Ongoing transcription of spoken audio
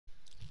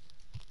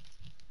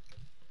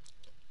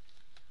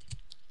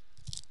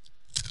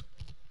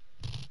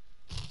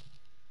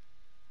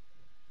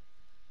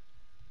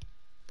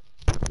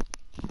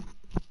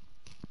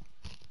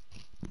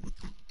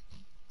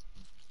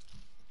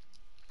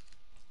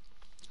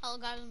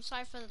Hello guys, I'm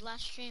sorry for the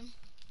last stream.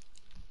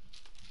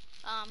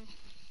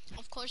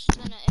 Of course it's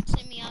gonna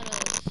exit me out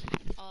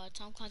of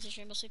Tom Clancy's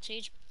Rainbow Six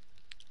Siege.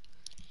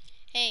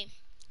 Hey,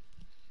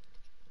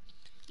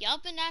 y'all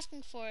been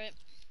asking for it,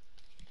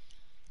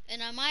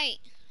 and I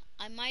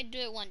might do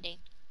it one day.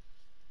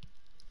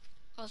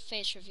 A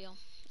face reveal.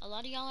 A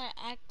lot of y'all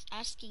are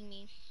asking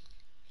me.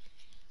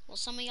 Well,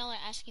 some of y'all are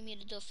asking me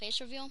to do a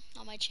face reveal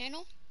on my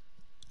channel.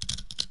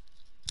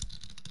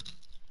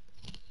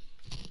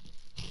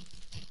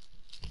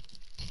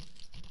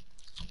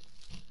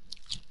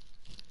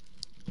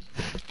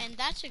 And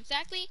that's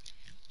exactly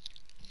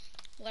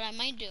what I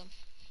might do.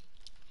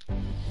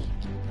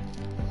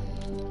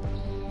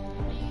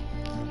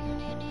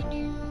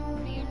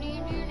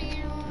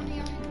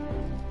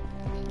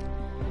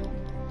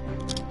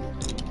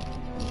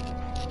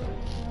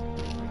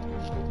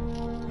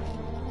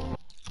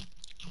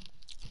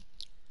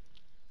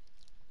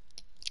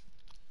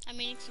 I'm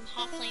making some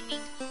hot flaming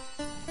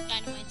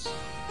dynamites.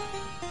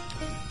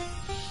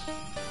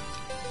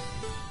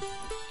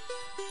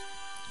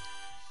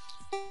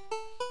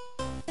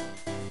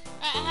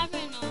 I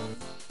haven't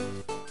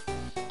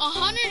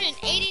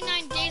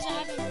 189 days I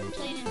haven't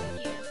played in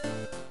here.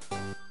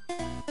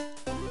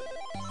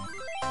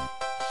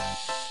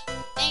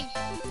 Dang.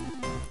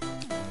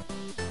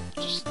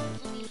 Just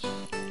let me go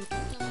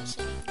my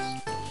settings.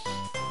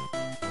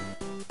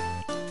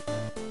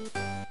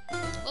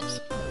 Whoops.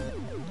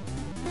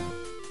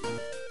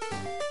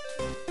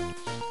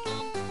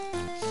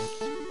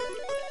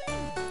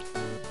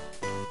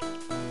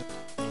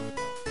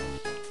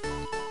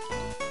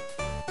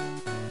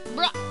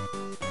 Bruh.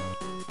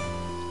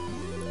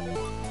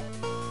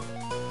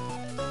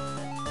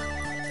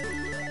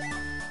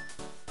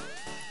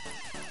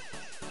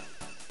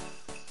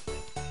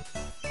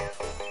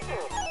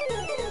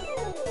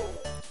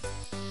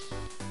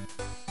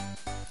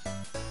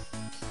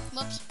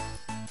 Whoops.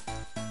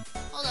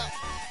 Hold up.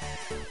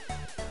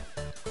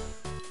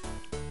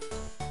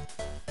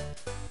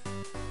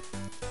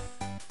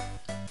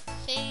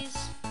 Phase.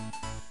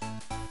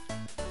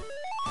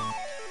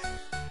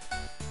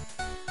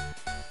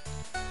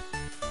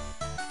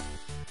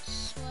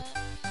 Sweat.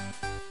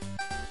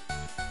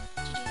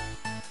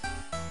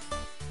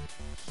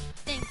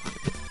 Dang.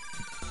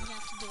 I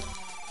have to do it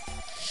all.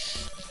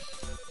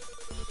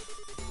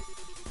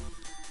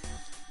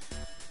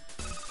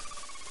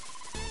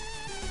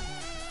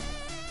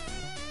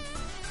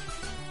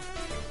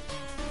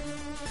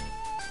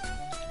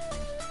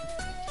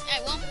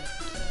 Alright, well,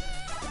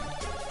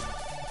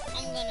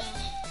 I'm gonna,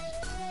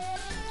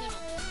 you know.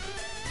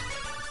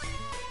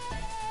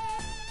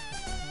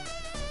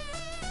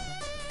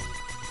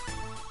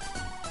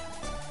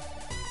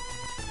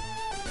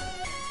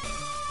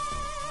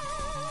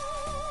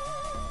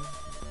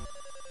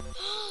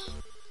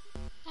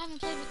 I haven't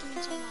played with them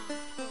in so long.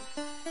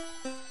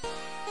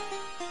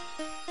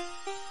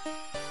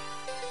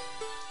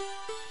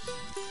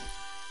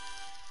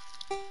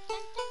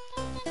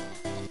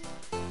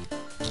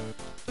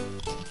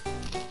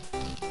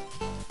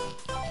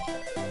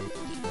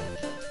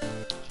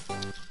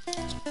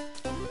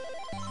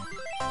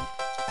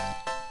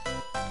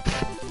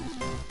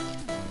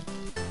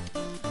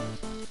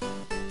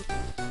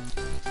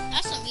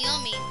 That's some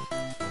yummy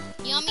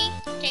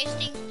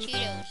tasting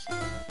Cheetos.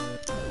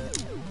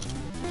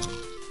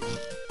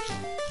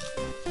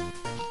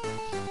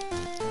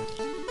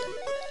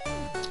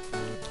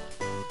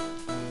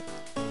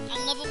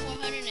 I'm level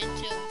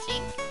 402,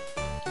 see?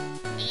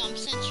 And I'm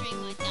censoring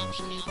my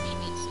option beats.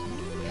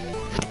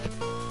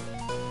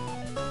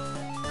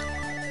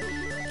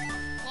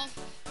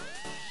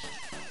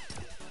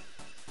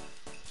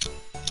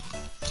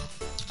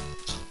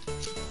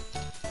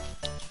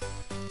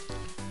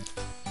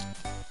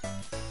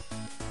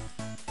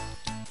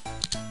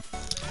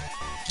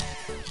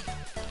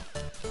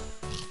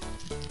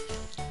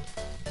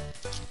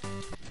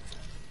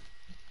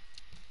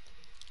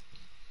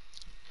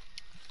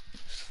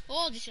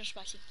 Well, oh, these are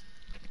spicy.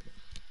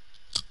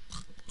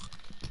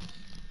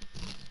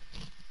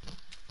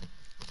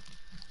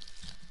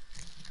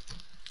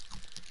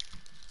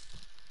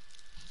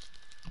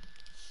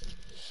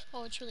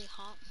 Oh, it's really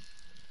hot.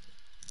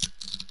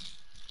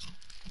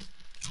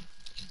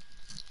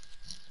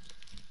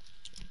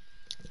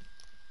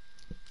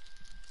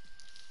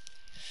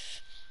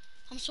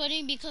 I'm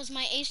sweating because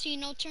my AC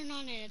no turn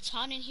on and it's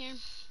hot in here,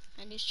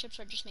 and these chips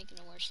are just making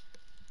it worse.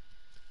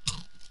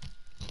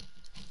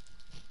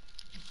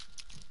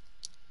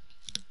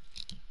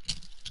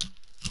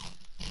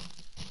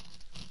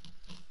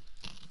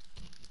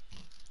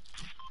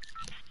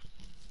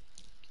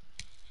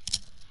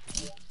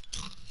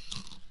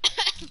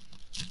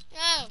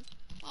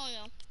 Oh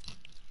no.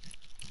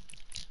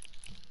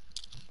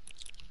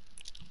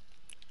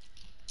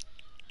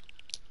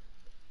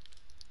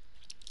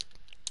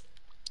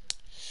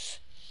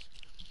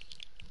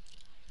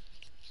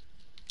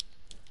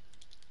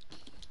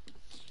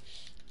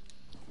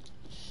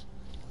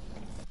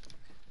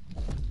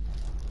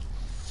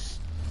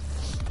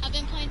 I've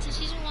been playing since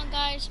season 1,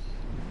 guys,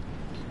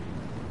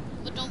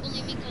 but don't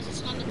believe me because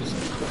it's not in the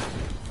season.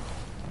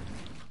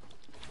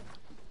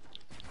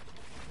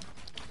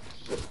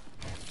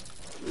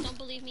 Don't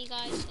believe me,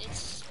 guys.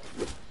 It's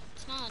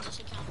not on this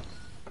account.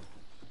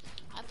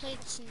 I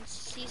played since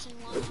season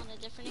 1 on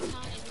a different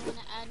account. If you want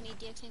to add me,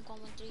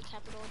 DXink113,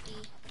 capital D.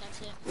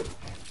 That's it.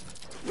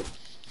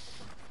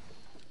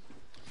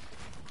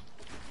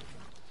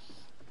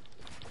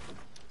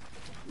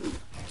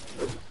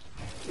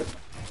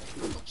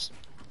 Oops.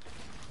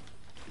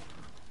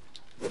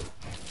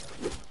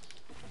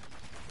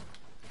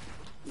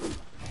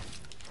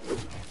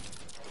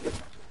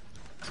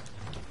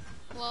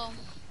 Well,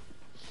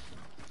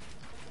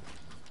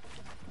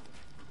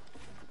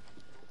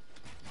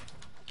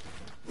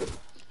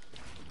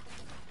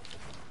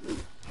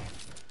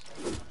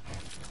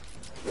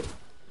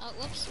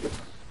 whoops.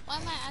 Why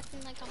am I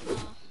acting like I'm,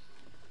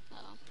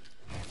 uh-oh.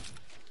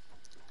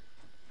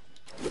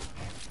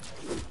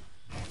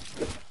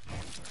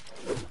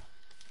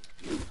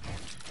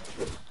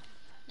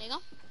 There you go.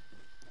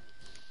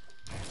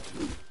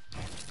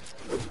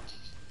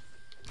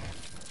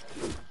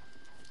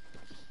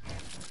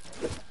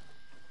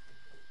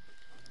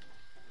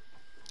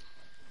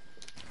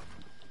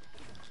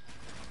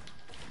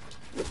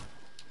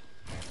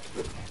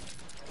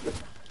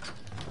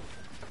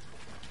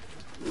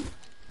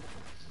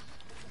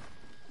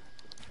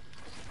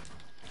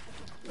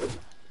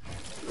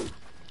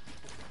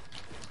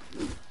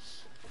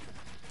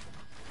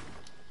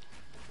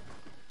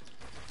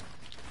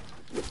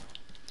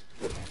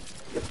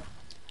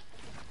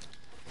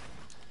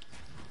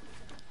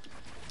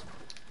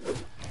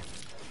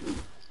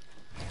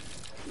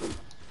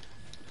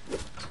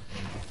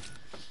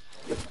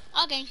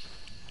 Okay.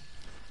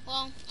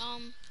 Well,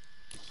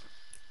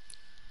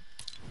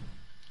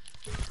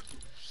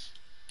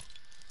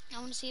 I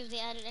want to see if they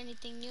added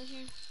anything new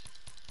here.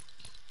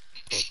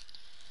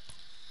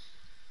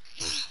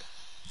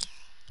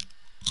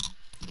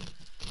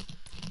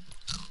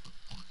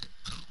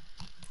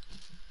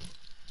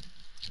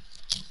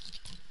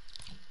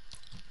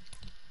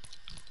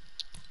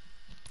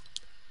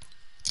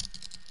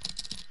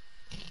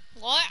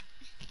 What?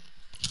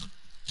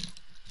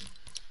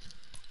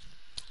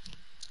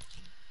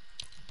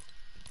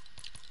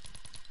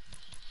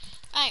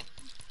 Alright.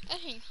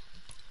 Okay.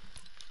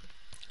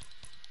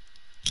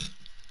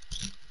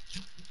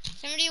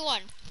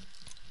 71.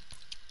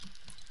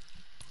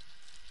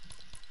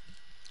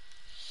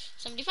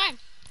 75.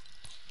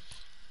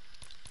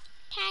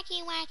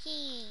 Packy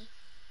wacky.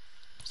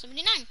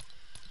 79.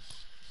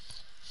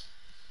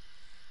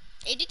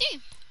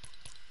 83.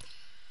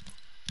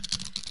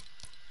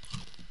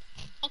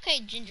 Okay,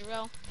 Ginger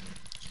Ale.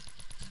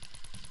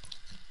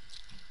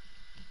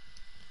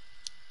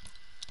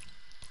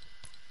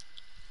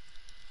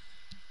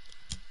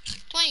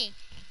 20.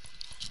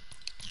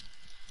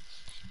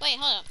 Wait,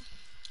 hold up.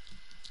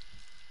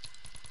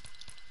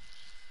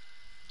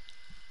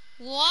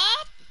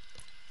 What?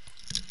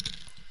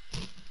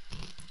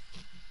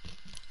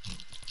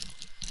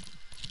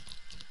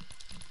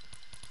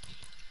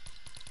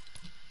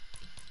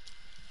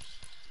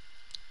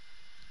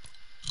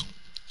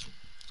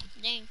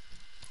 Dang.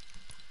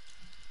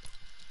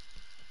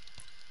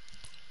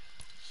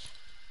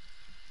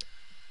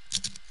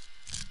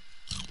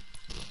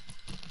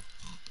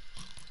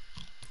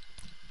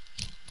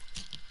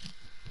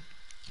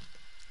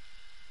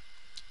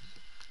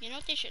 You know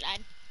what they should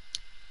add?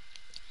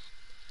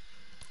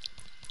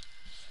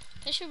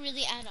 They should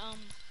really add,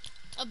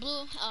 a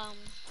blue,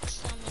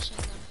 machine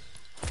gun.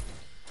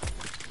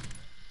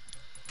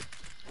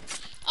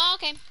 Oh,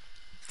 okay.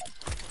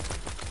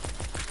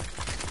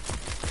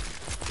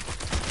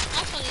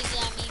 Actually,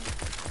 that mean.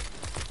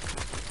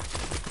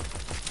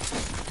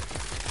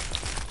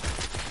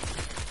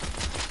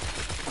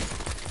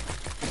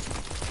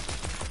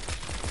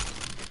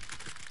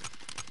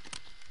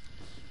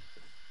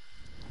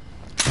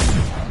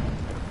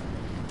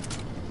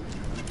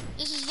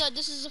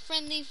 This is a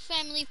friendly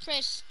family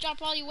press.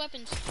 Drop all your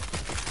weapons.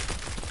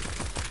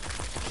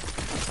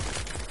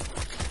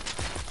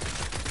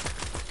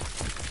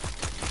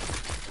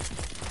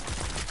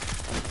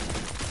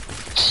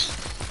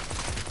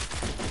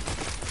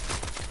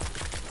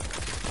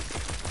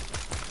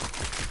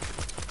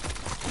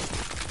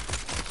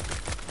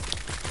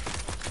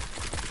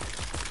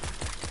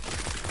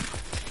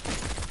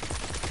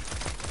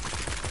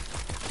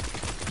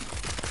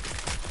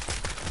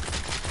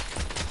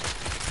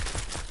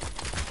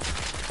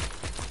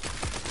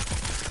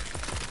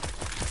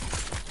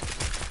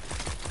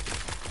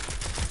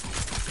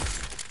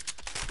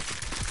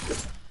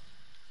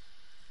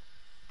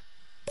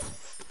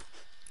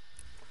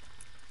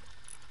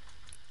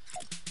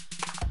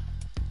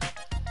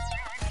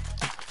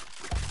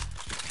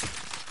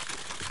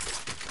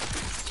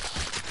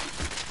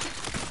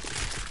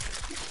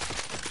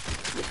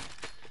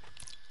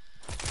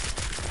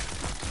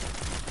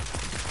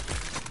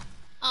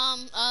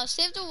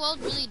 Save the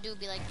World really do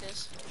be like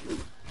this.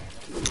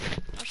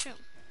 Oh shoot.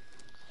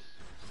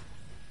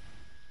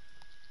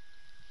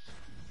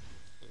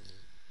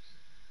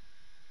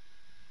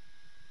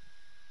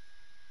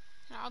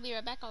 I'll be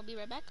right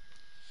back.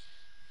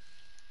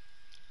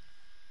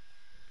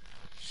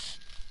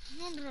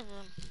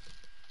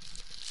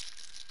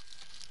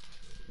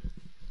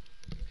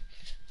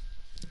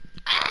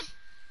 Ah!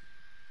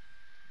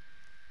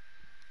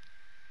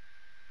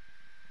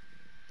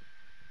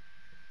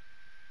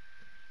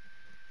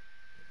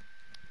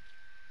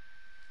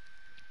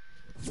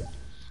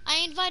 I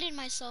invited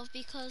myself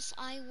because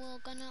I'm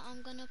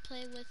gonna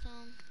play with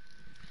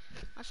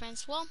my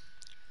friends. Well,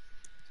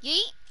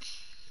 yeet.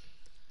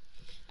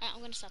 Alright,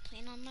 I'm gonna stop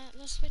playing on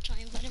the Switch. I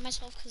invited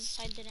myself because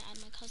I didn't add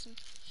my cousin.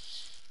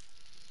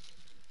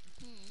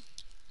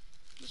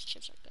 These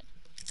chips are good.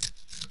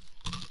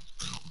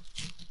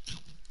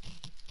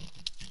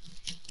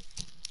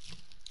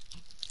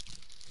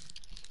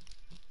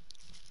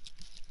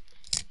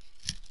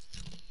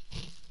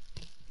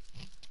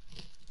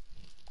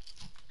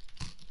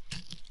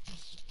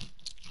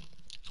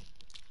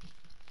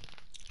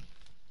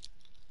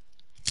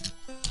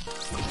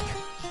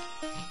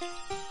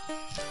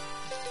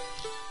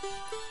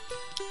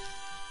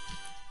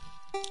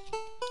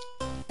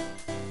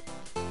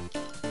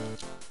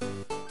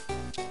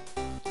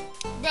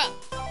 Bruh,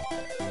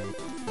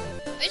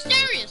 are you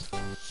serious?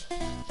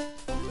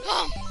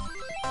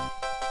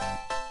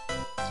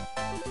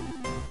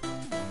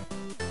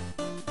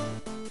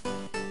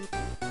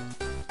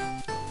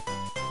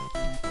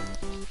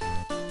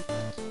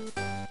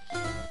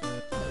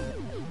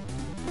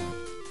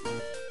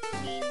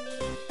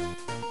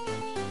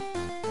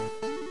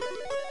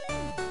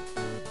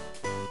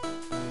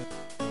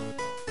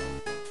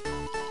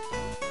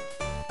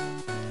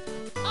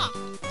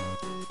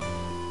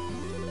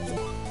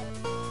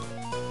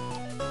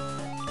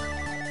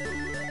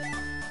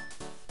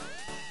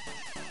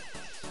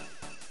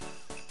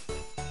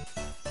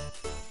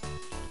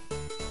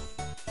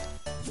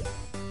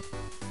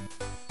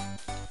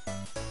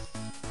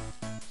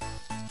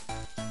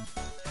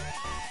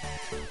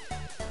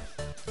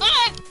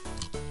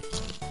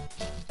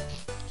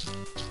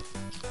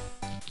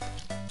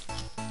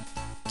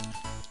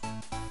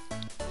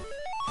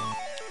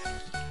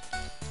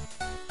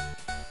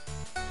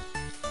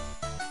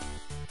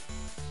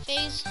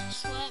 Phase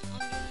sweat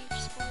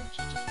underscore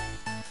GG.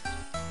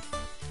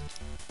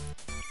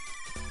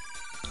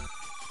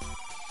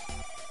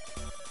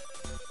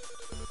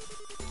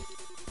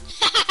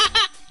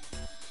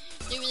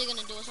 They're really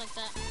gonna do us like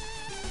that.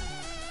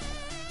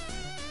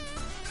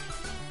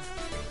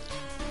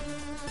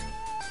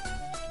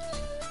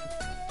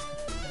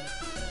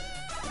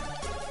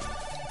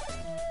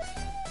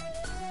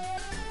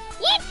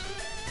 What?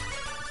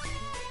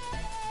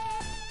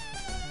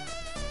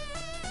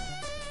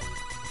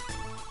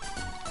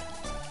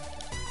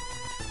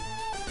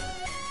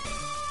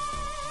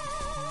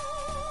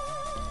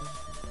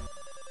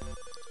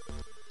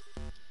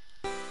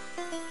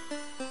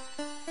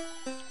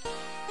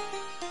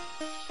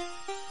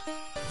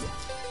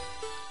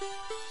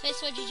 Phase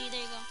sweat GG,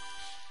 there you go.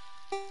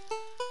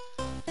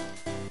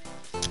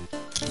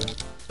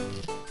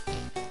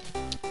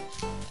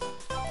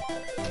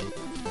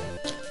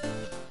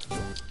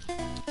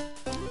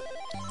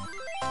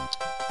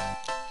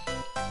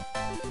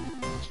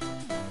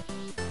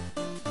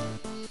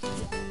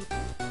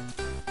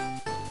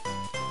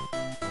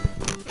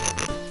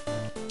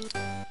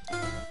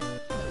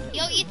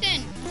 Yo,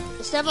 Ethan!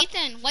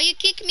 Ethan, why you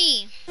kick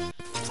me?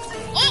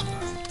 Oh!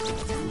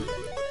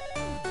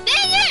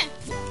 Dang it!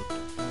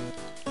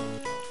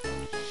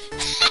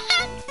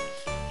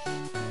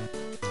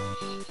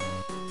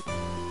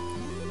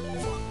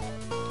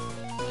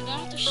 We're gonna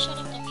have to shut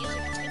up the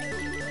music. It's getting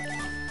really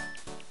loud.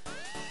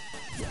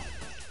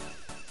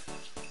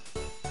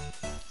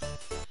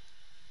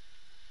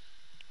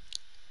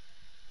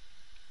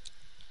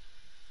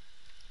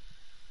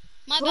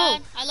 My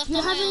bad. I left You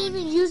on my haven't own.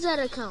 even used that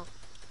account.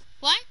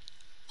 What?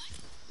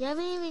 You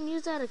haven't even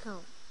used that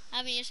account. I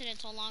haven't used it in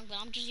so long, but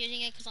I'm just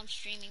using it because I'm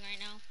streaming right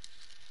now.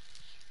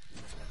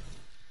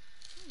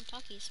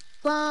 Talkies.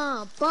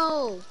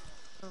 Bo.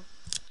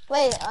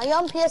 Wait, are you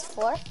on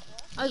PS4?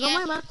 I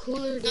got my Mac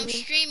cooler. I'm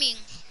streaming.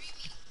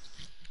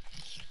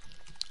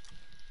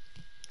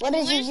 What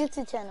is your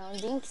YouTube channel,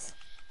 Dinks?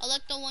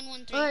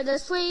 Electo113. Alright,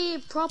 let's play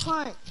Prop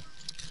Hunt.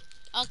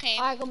 Okay.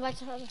 Alright, go back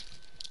to her.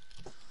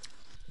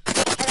 I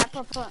got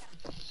Papa.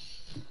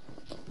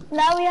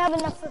 Now we have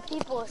enough for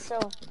people, so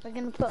we're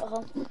gonna put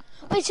her.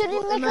 Wait, should we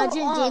make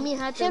Imagine Jamie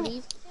had to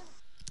leave.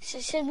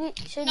 Should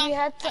we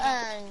have to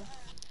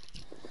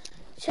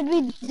should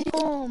we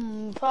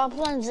do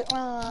problems?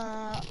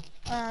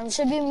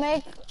 Should we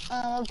make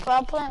a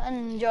problem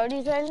and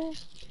Jordy's version?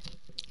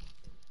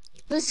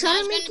 Let's try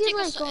to make it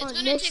like it's on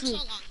gonna next take week. so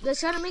long. Let's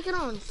try to make it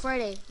on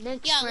Friday.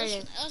 Next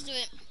Friday. Let's do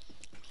it.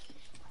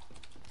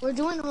 We're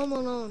doing Home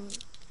Alone.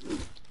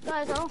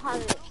 Guys, I don't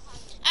have it.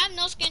 I have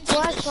no skins Go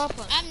on ask this.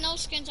 Papa. I have no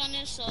skins on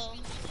this, so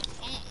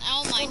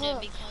I don't mind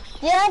it because.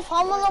 Do you have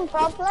Home Alone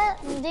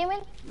problem,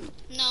 Demon?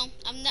 No,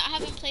 I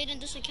haven't played in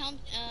this account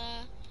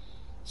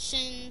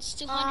since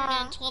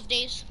 212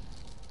 days.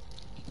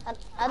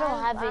 I don't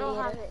have it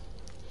either.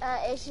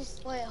 It's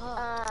just wait,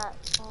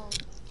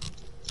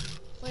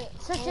 Wait,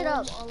 search it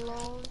up.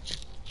 Alone.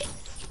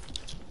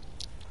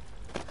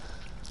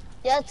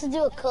 You have to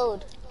do a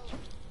code.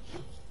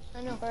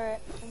 I know. For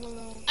it.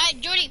 Alright,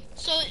 Jordy.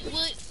 So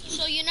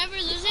you never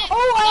lose it.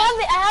 Oh,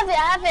 I have it.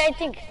 I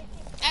think.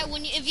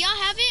 Alright, if y'all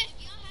have it,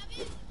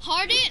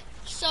 hard it.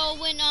 So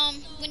when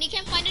you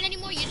can't find it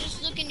anymore, you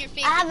just look in your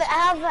favorites.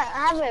 I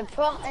have it,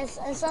 bro. It's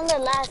on the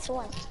last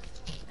one.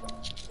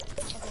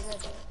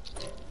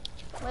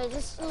 Wait,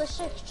 let's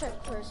check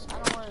first. I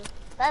don't want to.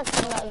 That's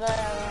not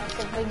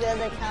the big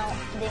other account,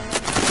 Damien.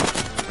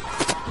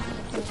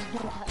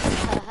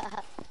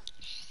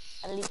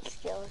 Elite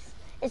skills.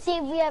 Let's see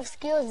if we have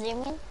skills,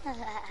 Damien.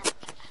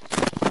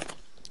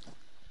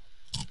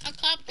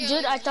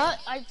 Dude, I thought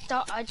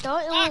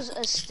it was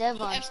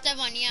Esteban.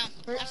 Esteban, yeah.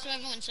 That's what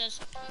everyone says.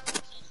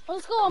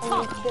 Let's go on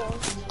top.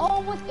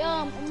 Oh, what's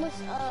him?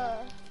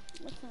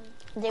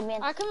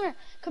 Damien. Alright, come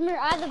here.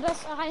 I have the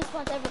best hiding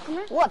spot ever. Come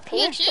here. What, Me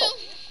Pierce?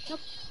 too.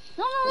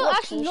 No,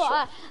 actually,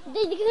 no.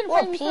 They couldn't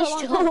find me for a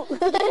long time.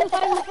 They couldn't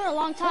find me for a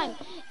long time.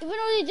 Even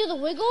though they do the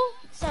wiggle,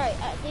 sorry,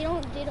 they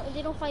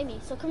don't find me.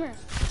 So come here.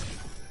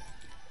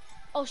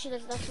 Oh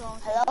shit, that's wrong.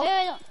 Hello?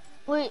 Yeah.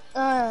 Wait,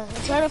 I'm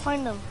trying to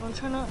find them. I'm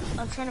trying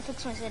to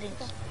fix my settings.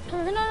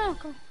 Come on.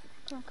 Come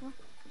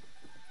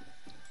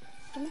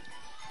here.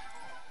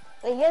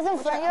 Wait, you guys in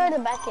front yard or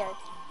the backyard?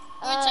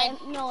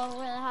 No,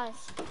 we're in the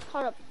house.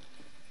 Hold up.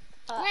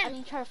 I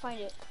need to try to find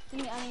it.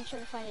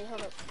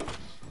 Hold up.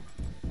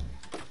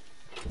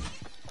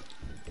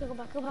 Go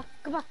back.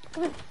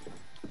 Come here.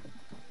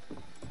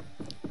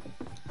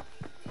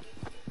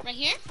 Right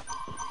here?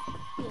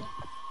 Yeah.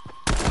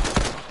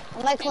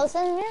 Am I close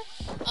in here?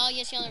 Oh,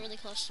 yes, y'all are really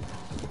close.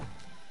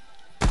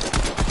 Am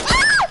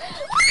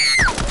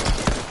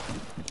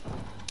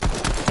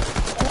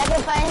I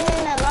gonna find him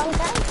in a long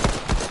time?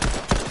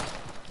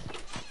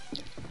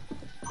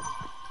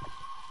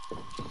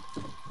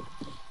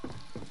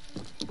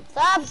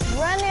 Stop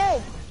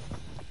running!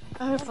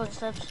 I heard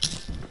footsteps.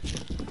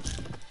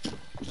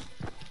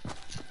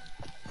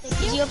 Is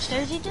he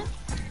upstairs, Ethan?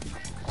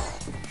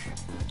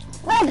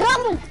 I got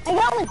one!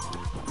 Oh!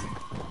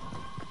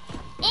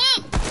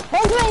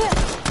 That's right here!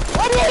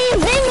 What did he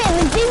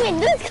Damien?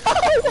 This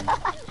goes!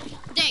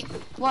 Dang.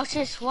 Watch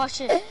this. Oh,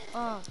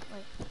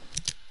 wait.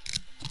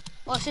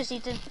 Watch this,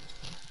 Ethan.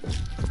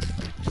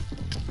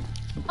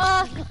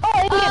 Behind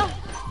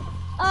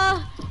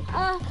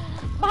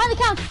the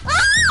couch!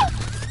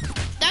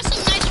 That's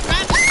some nice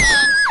raps,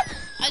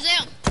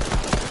 Isaiah.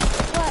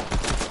 What?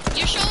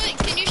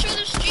 Can you show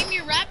the stream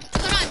your rap?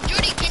 Hold on,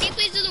 Jordy, can you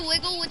please do the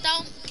wiggle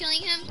without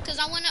killing him? Cause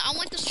I want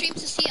the stream to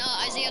see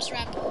Isaiah's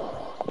rap.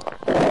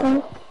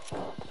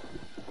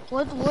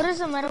 What is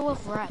the matter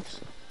with raps?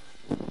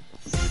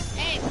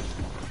 Hey.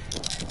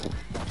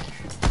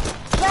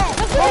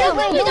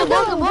 Wait,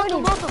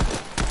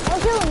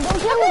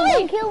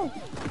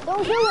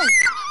 don't kill him.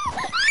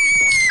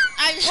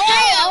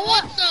 Isaiah,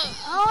 what the?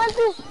 I want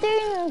this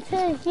thing to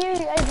hear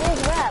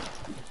Isaiah's rap.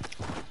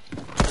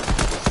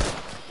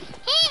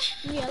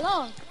 Leave me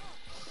alone.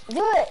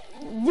 Do it.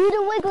 Do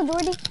the wiggle,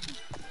 Jordy.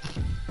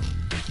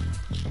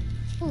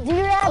 Do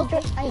your rap,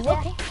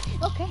 Isaiah.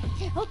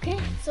 Okay.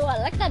 So I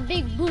like that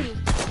big booty.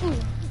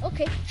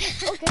 Okay.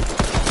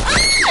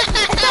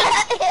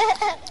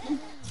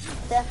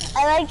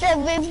 I like that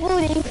big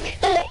booty.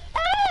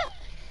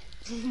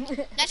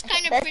 That's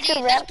kind of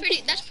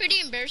pretty. That's pretty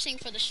embarrassing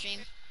for the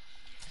stream.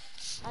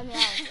 I mean, I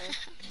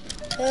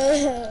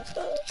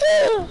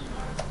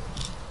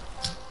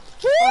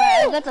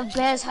I got the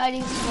best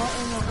hiding spot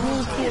in the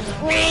world.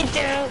 Me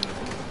too.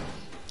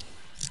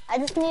 I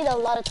just need a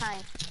lot of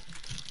time.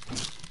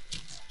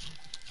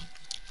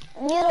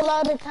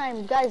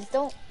 Guys.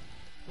 Don't.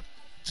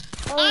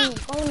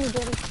 Follow me,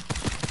 Jordy.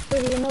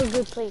 Jordy, you know a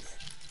good place.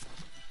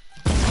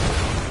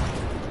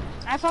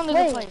 I found a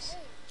good place.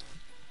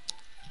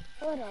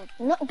 What up?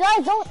 No,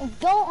 guys, don't.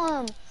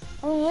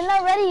 We're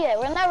not ready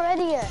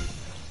yet.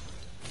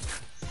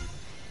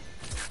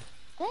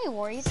 Don't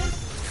worry, Ethan.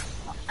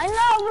 I'm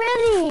not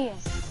ready.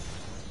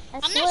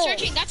 I'm not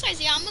searching. That's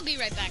Isaiah. I'm gonna be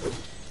right back.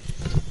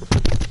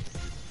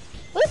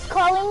 Who's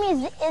calling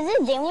me? Is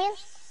it Damien?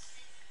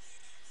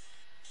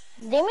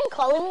 Damien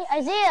calling me?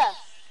 Isaiah,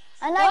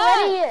 I'm not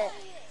ready yet.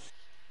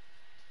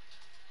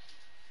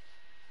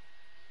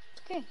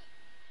 Okay.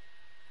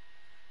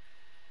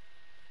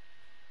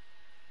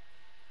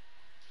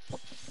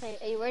 Hey,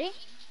 are you ready?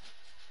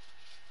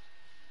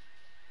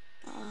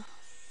 No.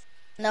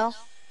 No.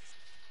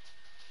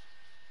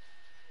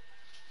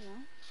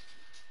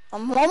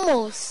 I'm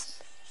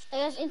almost. I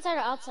guess inside or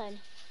outside?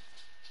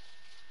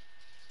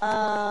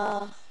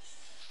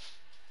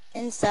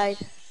 Inside.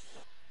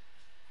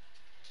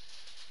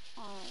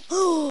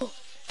 Oh,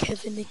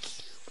 Kevin the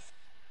Cube.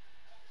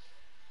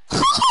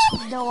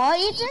 The what,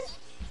 Ethan?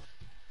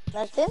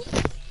 Nothing?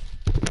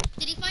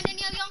 Did he find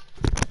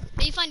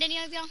any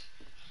of y'all?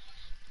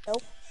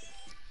 Nope.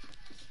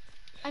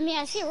 I mean,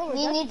 I see a rubber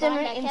We ducky need them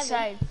behind that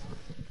inside. Kevin.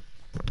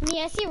 I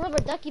mean, I see a rubber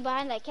ducky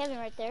behind that Kevin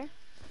right there.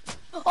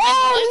 Oh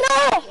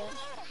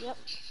no! Yep.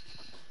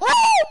 What?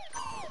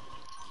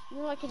 You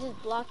know, I could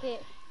just block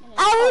it.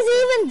 I wasn't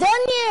even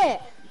done yet.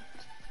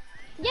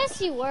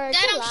 Yes, you were.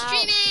 Dad, I'm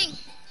streaming.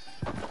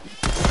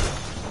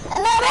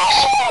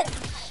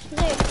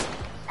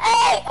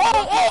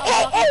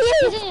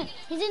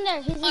 He's in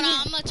there. He's in Hold there. on,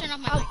 I'm gonna turn off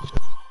my mic.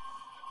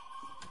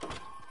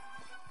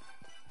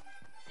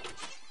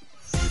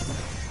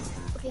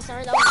 Okay,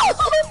 sorry. That was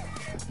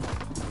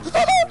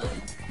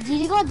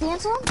Did you go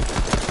dance on?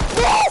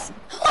 Yes!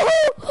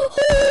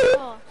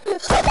 Oh.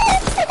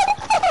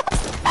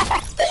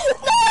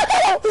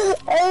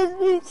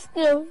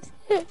 No!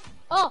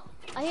 Oh,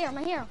 I hear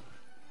him.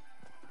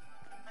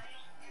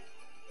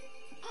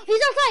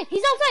 He's outside!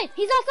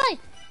 He's outside!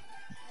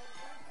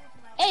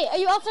 Hey, are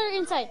you outside or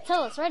inside?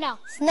 Tell us right now.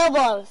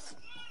 Snowballs.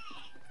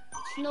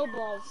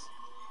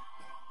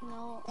 No.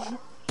 No.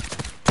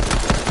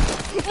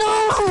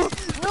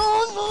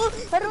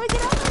 How do I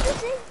get out of this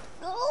thing?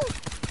 No!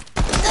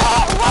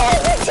 Why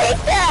would you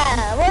take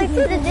that? Why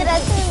could have did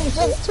that thing? It's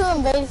just too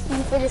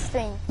embarrassing for the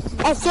screen.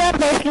 It's too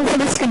embarrassing for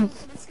the screen.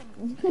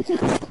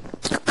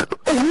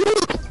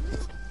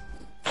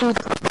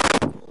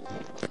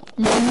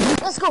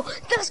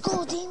 Let's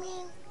go,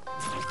 Damien.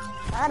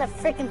 Not a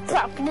freaking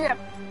prop.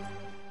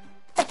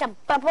 Such a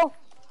bubble.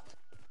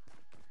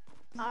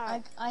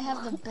 I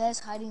have the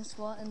best hiding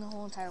spot in the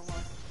whole entire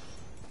world.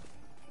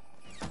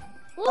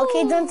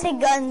 Okay, don't take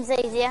guns,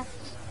 Asia.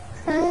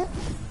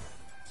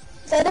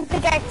 So the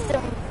pickaxe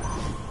them.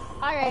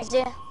 Alright,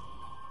 Asia.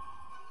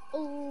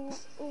 Ooh.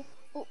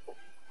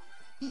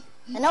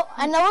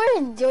 I know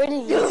where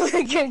Jordan is.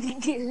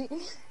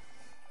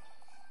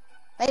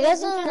 I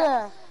guess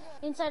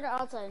inside or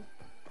outside?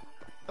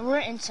 We're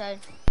inside.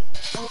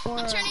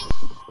 I'm turning.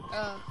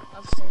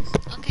 Upstairs.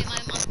 Okay,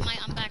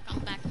 I'm back.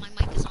 My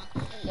mic is on.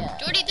 Yeah.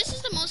 Jordy, this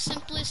is the most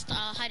simplest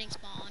hiding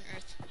spot on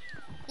earth.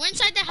 We're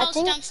inside the house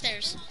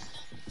downstairs.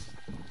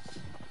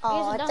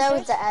 Oh, that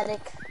was the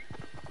attic.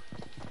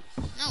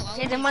 No.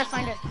 Okay, they might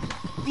find it.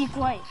 Be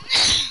quiet.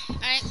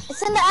 Alright.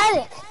 It's in the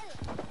attic.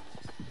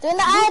 They're in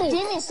the attic.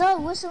 Damien, stop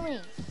whistling.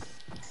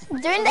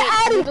 They're in the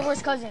attic. You're the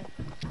worst cousin.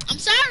 I'm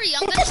sorry.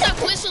 I'm gonna stop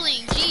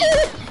whistling.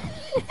 Jeez.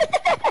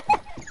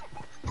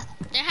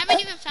 They haven't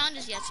even found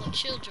us yet, so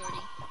chill,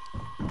 Jordy.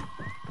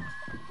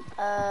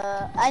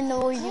 I know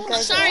where you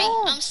guys are.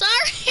 I'm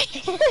sorry.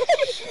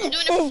 I'm doing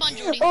it for fun,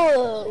 Jordy.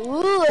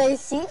 Oh, I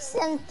see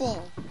something.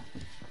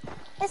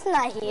 It's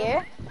not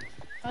here.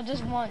 Oh,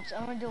 just once.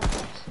 I'm gonna do it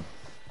once.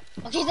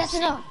 Okay, that's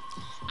enough.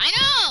 I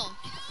know.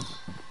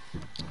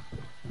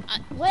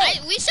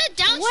 We said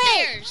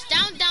downstairs.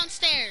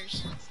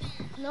 Downstairs.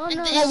 No, you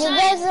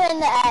guys are in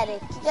the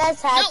attic. You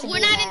guys have to No, we're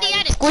not in the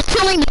attic. We're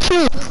telling the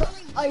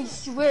truth. I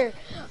swear.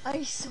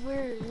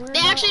 They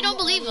actually don't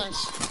believe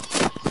us.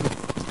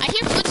 I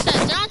hear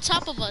footsteps. They're on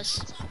top of us.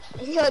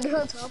 Yeah, they're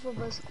on top of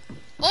us.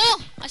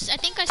 Oh, I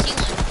think I see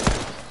one.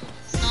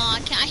 No, I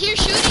can't. I hear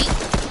shooting.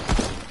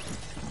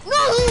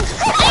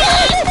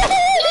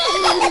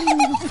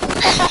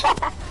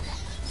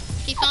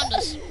 He found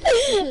us.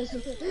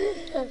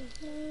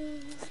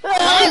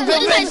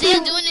 What is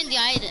Isaiah doing in the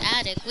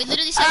attic? We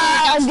literally said we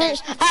were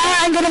downstairs.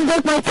 I'm gonna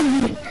break my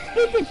TV.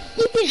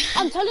 Ethan,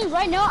 I'm telling you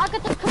right now, I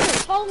got the come here,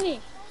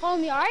 follow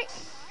me, alright?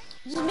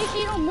 Just make sure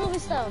you don't move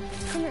and stuff.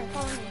 Come here,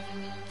 follow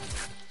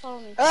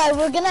me. Alright,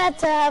 we're gonna have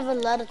to have a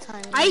lot of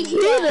time. I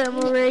hear them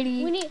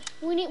already. We need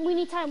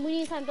time,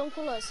 don't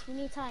kill us, we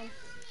need time.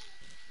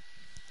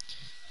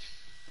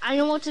 I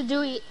know what to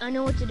do,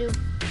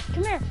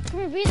 Come here,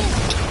 breathe in.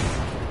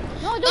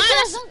 No, don't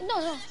kill us,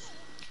 no.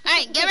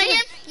 Alright, get right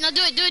here. No,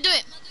 do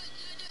it.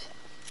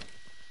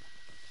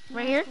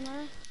 Right here?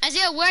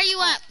 Isaiah, where are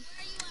you at?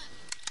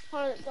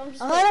 I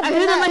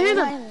hear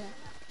them.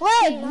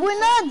 Wait, we're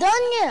not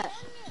done yet.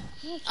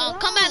 Oh,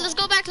 come back. Let's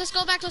go back.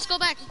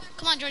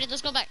 Come on, Jordy,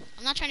 let's go back.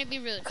 I'm not trying to be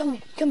rude. Come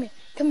here. Look,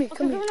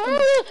 come here.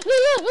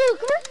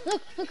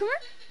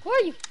 Where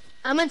are you?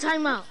 I'm in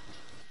timeout.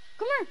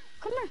 Come here.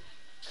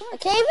 I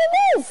can't even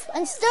move.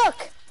 I'm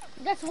stuck.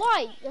 That's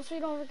why you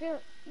don't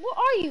get. Where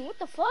are you? What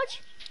the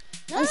fudge?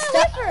 I'm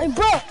stuck.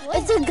 Bro,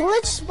 it's a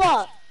glitch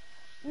spot.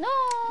 No,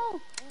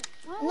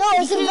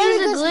 it's a very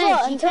good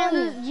spot. You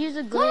can't use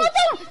a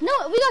glitch.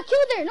 No, we got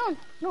killed there.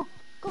 No,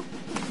 go.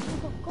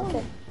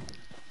 Okay.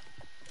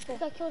 We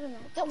got killed in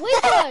there.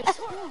 Wait, guys. Just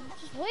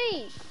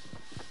wait.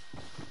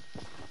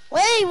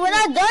 Wait, we're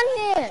not done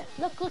yet.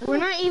 Look. We're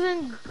not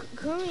even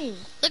coming.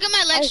 Look at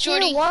my legs,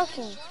 Jordy.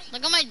 Walking.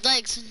 Look at my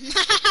legs.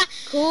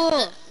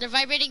 Cool. They're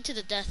vibrating to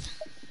the death.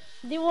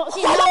 They won't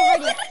see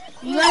already.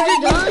 You guys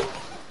are done?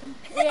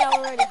 Yeah,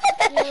 already.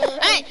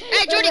 Alright,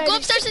 Jordy, go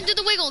upstairs and do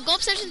the wiggle. No. I'm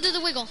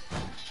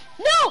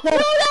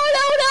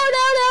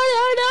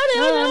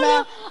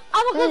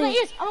gonna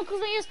close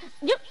my ears.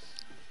 Yep.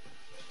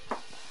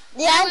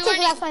 Yeah, I'm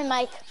taking off my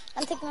mic.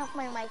 Take off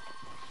my mic,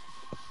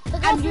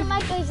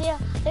 Isaiah.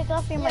 Take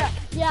off your mic.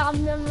 Yeah,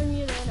 I'm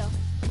muted right now.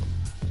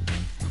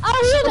 I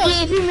don't hear them.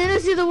 Okay, if you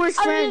minutes, you're the worst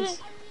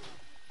friends.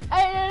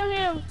 I don't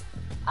hear him.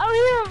 Yeah,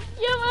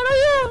 I don't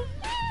hear him.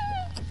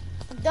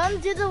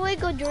 Don't do the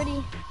wiggle,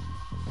 Jordy.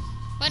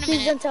 Wait a Please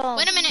minute. don't tell him.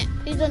 Wait a minute.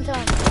 Please don't tell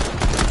him.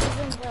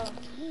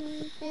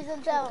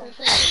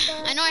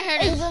 I know I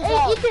heard him.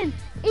 Hey,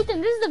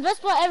 Ethan, this is the best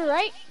spot ever,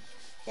 right?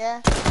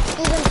 Yeah.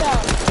 Please don't tell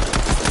him.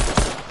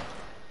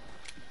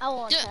 I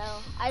won't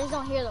tell. I just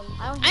don't hear them.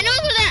 I know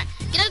who's that.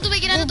 Get out of the way.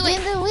 Get out of the way.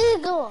 Do the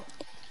wiggle.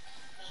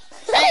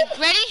 Alright,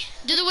 ready?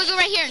 Do the wiggle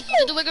right here.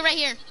 Do the wiggle right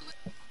here.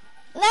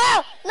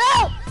 No,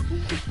 no.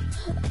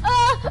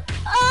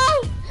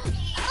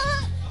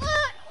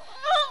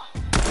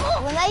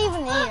 We're not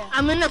even here.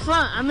 I'm in the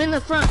front. I'm in the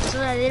front so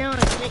that they don't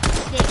escape.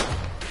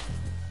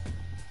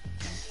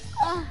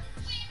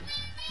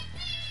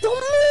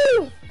 Don't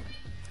move.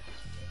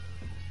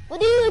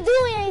 What are you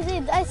doing,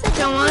 Isaiah? I said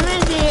Come on,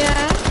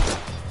 Isaiah.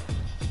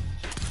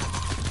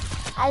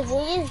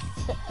 Isaiah is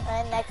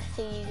right next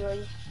to you,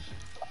 Jordy.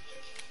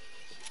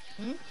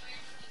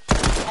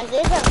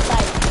 Isaiah's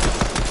outside.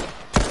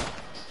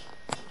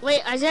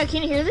 Wait, Isaiah,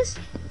 can you hear this?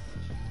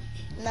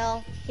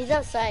 No, he's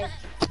outside.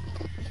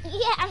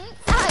 Yeah, I'm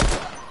outside.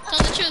 Tell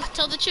the truth.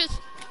 Tell the truth.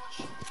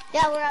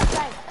 Yeah, we're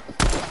outside.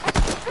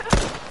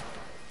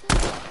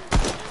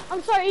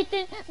 I'm sorry,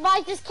 Ethan, but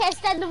I just can't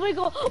stand the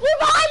wiggle. We're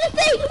behind the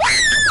thing!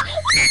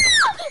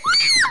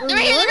 They're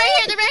right here, they're right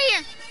here, they're right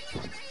here.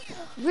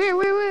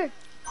 Where?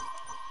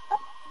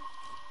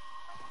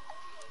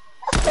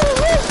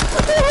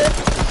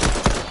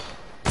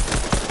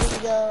 Let's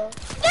go.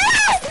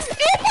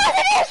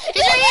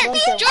 He's right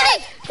here! Jordy!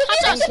 Hot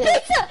sauce!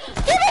 Pizza!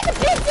 Give me the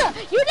pizza!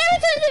 You never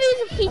told me to use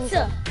a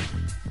pizza!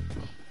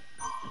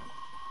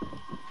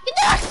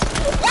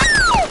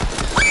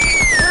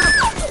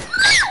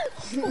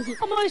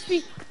 I'm on HP.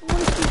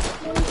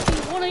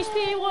 One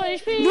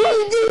HP.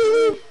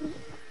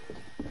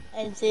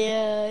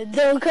 Isaiah,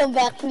 don't come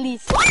back,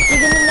 please. You're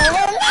gonna know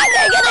where I'm at.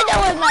 They're gonna know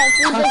where I'm at.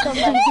 Please don't come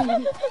back.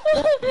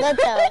 Don't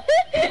tell.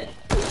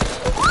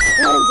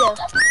 Don't tell.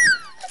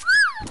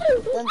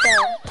 Don't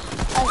tell.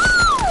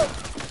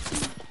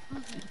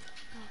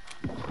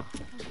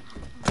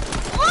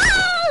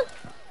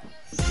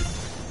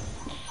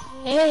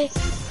 Hey.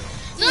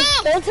 No!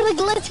 Go to the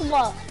glitch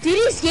wall. Did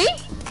he escape?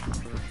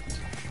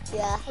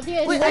 Yeah.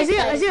 Wait,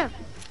 Isaiah.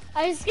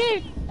 I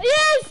escaped.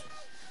 Yes!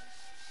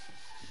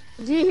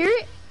 Did you hear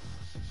it?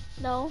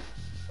 No.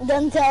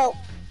 Don't tell.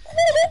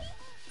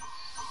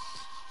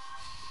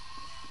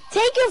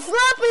 Take your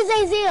floppers,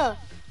 Isaiah.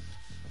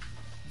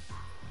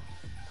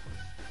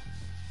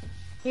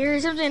 Hear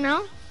something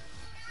now?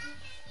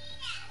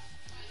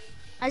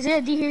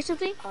 Isaiah, do you hear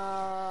something?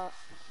 Oh,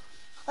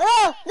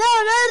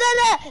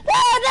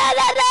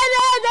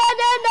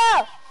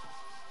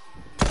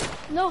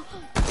 no.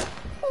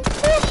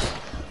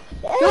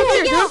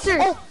 Don't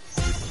sir.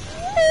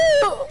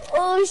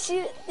 Oh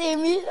shit,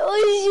 damn it.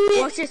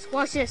 Oh shit.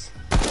 Watch this.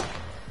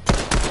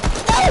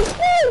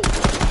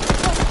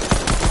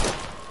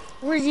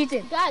 Where's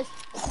Ethan? Guys,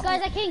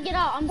 I can't get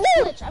out. I'm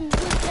glitched out.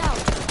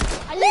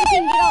 I literally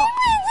can't get out.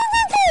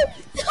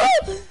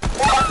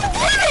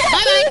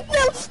 Bye-bye.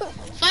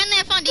 Finally,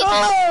 I found Ethan.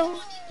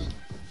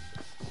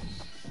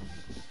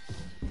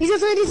 He's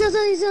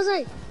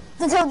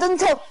outside. Don't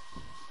tell.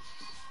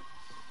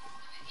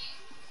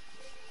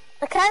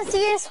 I can't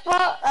see your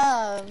spot.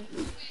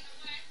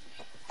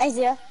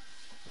 Isaiah.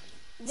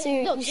 So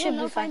you should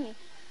be fine.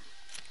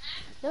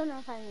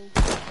 Don't find me.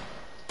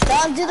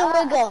 Don't do the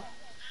wiggle.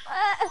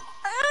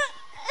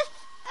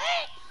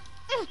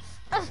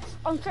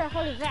 I'm trying to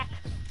hold it back.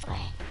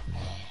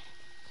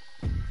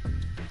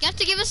 You have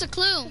to give us a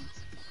clue.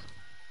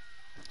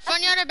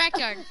 Front yard or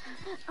backyard?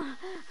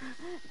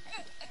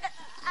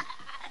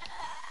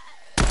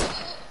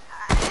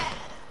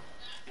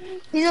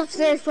 He's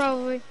upstairs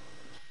probably.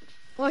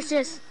 Watch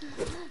this.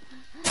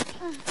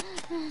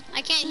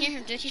 I can't hear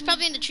him, dude. He's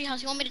probably in the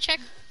treehouse. You want me to check?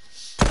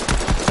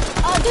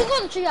 Don't go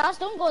in the treehouse.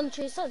 Don't go in the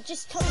treehouse. So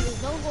just tell me,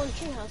 don't go in the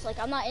treehouse. Like,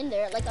 I'm not in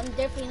there. Like, I'm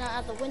definitely not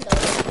at the window.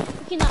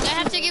 You cannot. I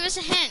have to give us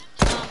a hint.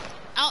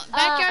 Out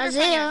backyard or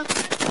front yard?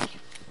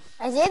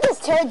 Isaiah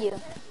just told you.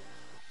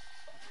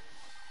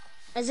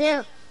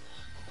 Isaiah.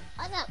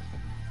 What's up?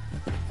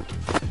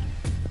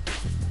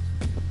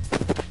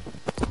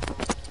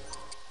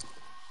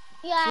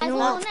 You guys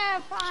will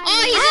never find me.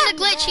 Oh, he's in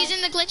the glitch. He's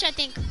in the glitch, I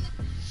think.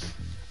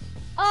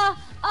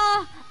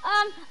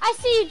 I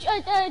see you,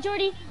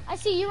 Jordy. I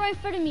see you right in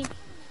front of me.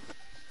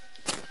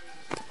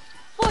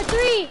 4,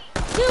 3,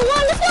 2,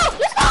 1, let's go!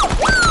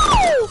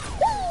 Woo!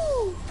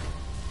 Woo!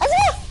 Let's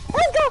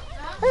go!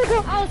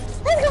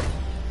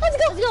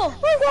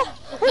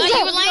 No, you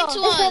were lying to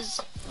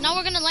us. Now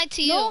we're gonna lie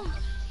to you.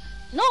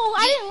 No,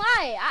 I didn't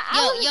lie.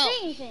 I wasn't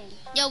saying anything.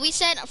 Yo, we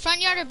said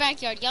front yard or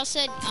backyard. Y'all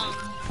said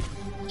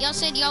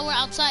y'all were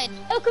outside.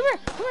 Oh, come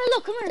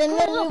here, Then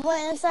look. we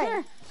went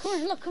inside. Come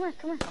here, look. Look.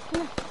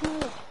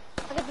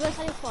 I got the best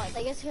hiding spot.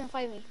 I guess you can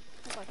find me.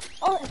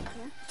 Oh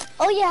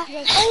yeah.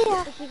 You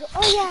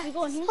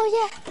go in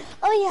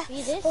here.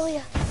 See this?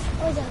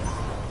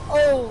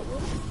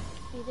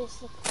 See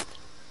this? Look.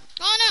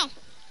 Oh no!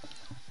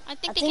 I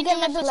think they I can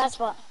remember the last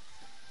spot.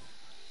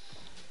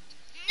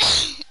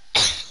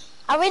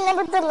 I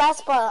remember the last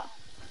spot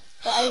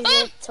that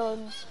Isaiah told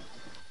me.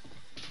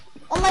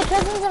 Oh, my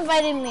cousins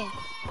invited me.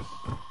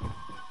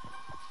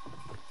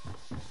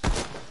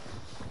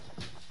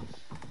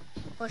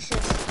 Watch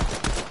this.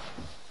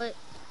 Wait.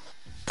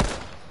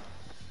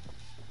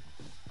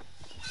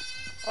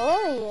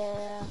 Oh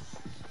yeah.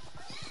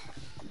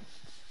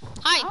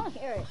 Hi. I don't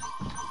hear it.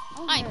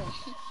 Hi.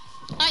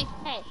 Hi.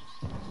 Hey.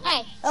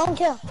 Hey. Don't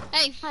kill.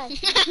 Hey. Hi.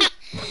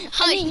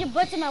 Hi. I mean, your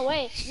butt's in my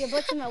way. Your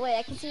butt's in my way.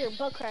 I can see your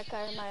butt crack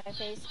out of my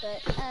face,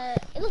 but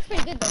it looks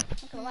pretty good though.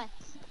 Not gonna lie.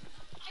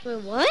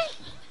 Wait, what?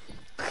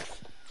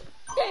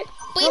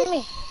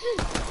 Wait.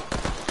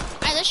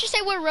 Alright, let's just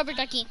say we're rubber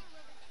ducky.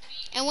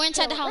 And we're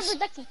inside the house.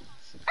 Rubber ducky.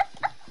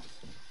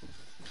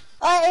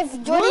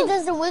 If Jordy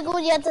does the wiggle,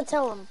 you have to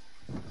tell him.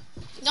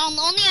 No,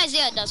 only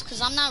Isaiah does,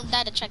 because I'm not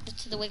that attracted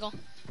to the wiggle.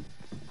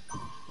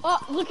 Oh,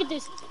 look at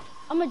this.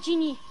 I'm a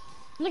genie.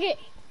 Look at.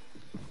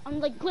 I'm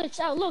like glitched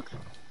out. Look.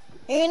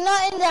 You're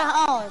not in the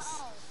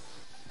house.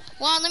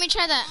 Well, let me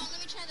try that.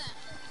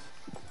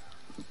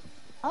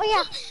 Oh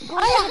yeah. Go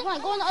on the other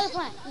plant. Go on the other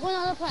plant. Go on the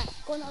other plant.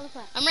 Go on the other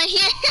plant. I'm right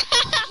here.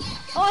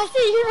 Oh, I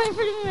see you. You're right in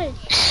front of me.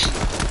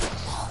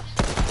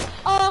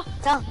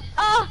 Tell.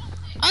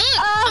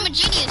 I'm a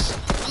genius.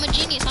 I'm a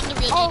genius. I'm the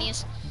real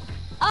genius.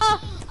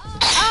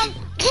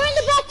 We're in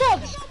the bathtub.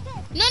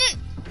 No.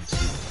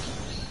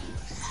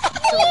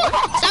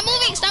 Stop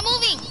moving. Stop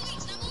moving.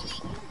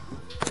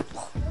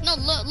 No,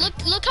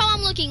 look how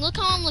I'm looking. Look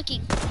how I'm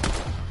looking.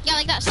 Yeah,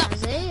 like that. Stop.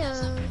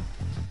 Isaiah.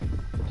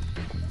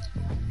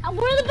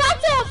 We're in the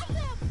bathtub.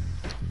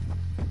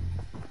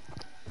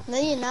 No,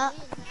 you're not.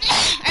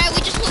 Alright,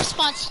 we just moved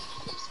spots.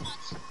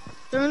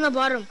 They're in the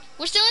bottom.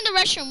 We're still in the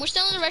restroom. We're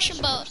still in the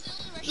restroom, but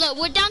look,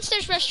 we're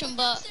downstairs restroom,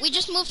 but we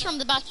just moved from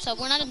the bathtub.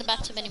 We're not in the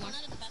bathtub anymore.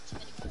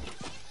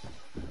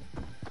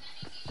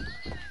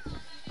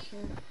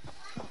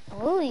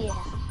 Oh yeah.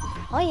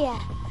 Oh yeah.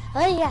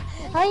 Oh yeah.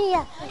 Oh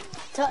yeah.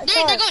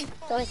 They're going.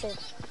 Go ahead.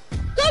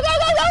 Go. I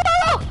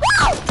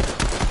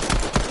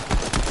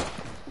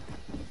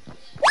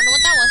don't know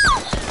what that was.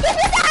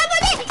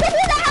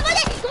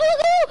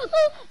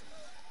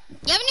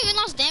 You haven't even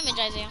lost damage,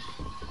 Isaiah.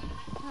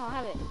 I don't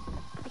have it.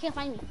 You can't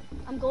find me.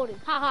 I'm golden.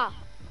 Ha.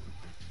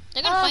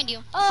 They're gonna find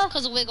you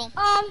because of wiggle.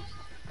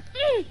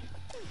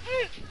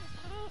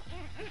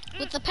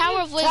 With the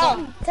power of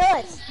wiggle. Tell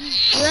us.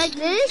 You like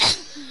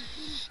this?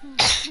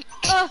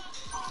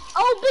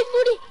 Oh, big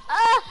booty.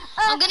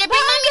 I'm gonna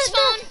bring mommy's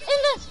phone. In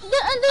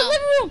the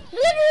living room. The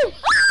living room.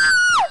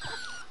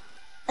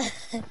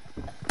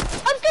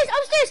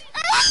 Upstairs.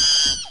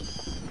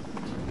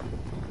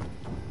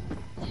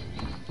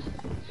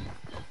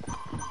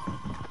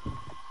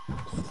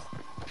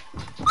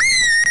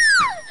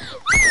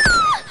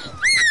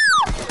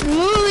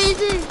 Move,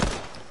 Ethan.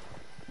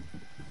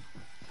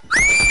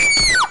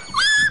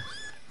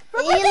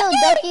 Hey, you little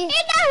ducky.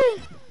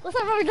 What's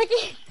up, Rubber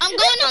Ducky? I'm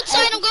going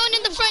outside. I'm going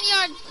in the front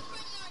yard.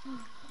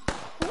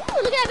 Ooh,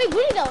 look at that big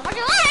booty though. Not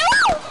gonna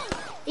lie.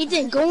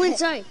 Ethan, go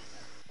inside.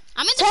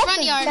 I'm in the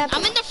front yard.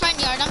 I'm in the front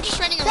yard. I'm just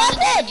running around in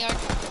the front yard.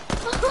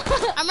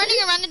 I'm running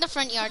around in the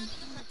front yard.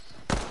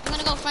 I'm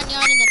gonna go front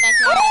yard and then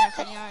backyard and then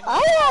front yard.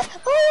 Oh yeah.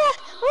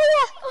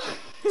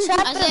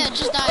 Trap Isaiah him.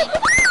 just died. Oh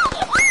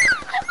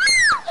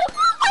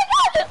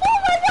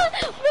my god!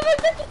 Rubber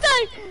Ducky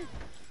died.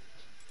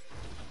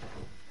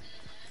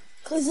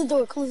 Close the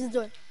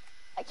door.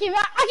 I came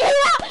out. Oh my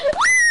god!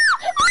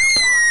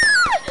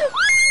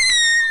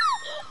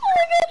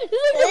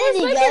 There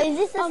you go. Is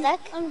this a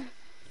snack?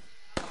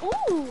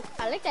 Ooh,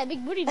 I like that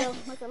big booty though.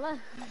 Not gonna lie.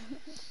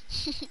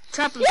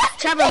 Trap him.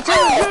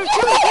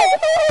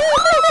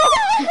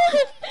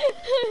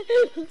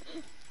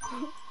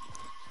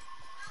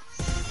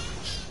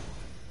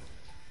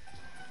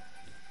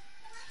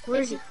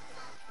 Where is he?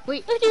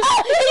 Wait. Get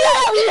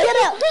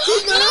out.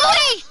 No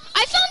way!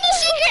 I found the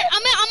secret.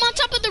 I'm on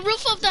top of the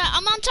roof of the.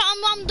 I'm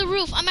on the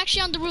roof. I'm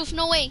actually on the roof.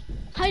 No way.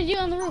 How did you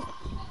on the roof?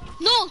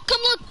 No,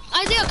 come look,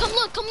 Isaiah. Come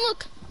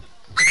look.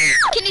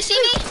 Can you see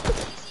me?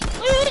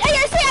 I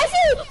see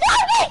you!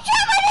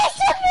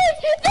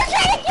 They're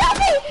trying to kill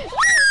me!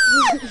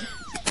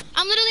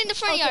 I'm literally in the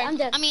front yard. I'm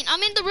dead. I'm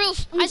in the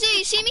roof. Isaiah,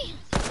 you see me?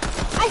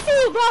 I see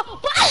you, bro!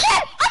 But I'm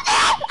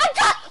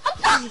stuck!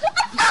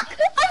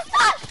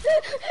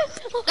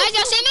 Guys,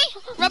 y'all see me?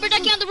 Rubber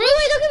ducky on the roof.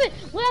 Wait, don't kill me!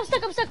 Wait, I'm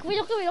stuck. Wait,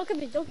 don't kill me.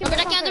 Rubber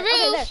ducky on the roof.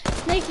 Okay, there.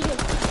 Thank you.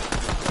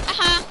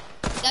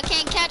 Y'all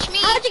can't catch me.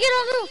 How'd you get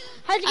on the roof?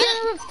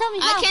 Tell me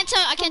how. I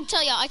can't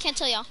tell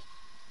y'all.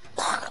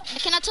 I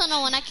cannot tell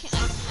no one. I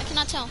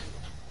cannot tell.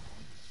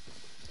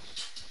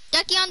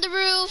 Ducky on the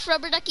roof.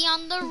 Rubber ducky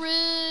on the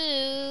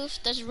roof.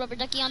 There's a rubber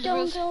ducky on the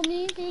roof. Don't kill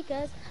me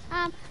because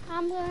I'm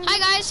gonna... Hi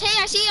guys.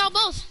 Hey, I see y'all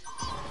both.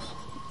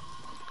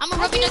 I'm a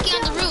rubber ducky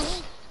on the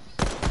roof.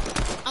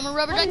 I'm a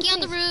rubber ducky on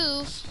the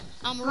roof.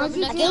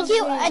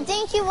 I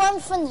think you run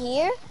from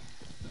here.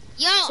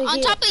 Yo, on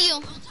top of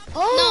you.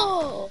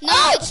 Oh.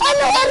 No, it's not. I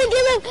know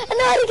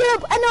how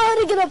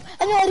to get up.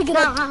 I know how to get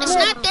up. It's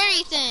not there,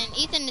 Ethan.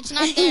 Ethan, it's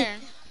not there.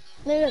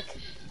 Look.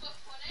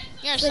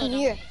 You're so From dumb.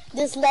 here.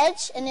 This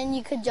ledge, and then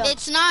you could jump.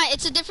 It's not.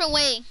 It's a different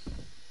way.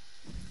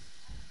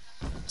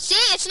 See,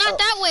 it's not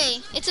that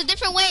way. It's a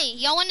different way.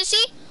 Y'all want to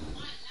see?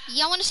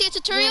 Y'all want to see a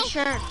tutorial? Yeah,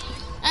 sure.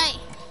 Alright,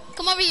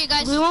 come over here,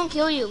 guys. We won't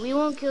kill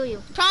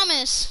you.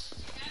 Promise.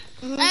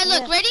 Alright,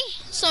 look, ready?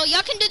 So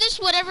y'all can do this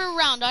whatever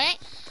round, alright?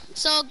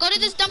 So go to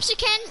this dumpster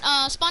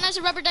can, spawn as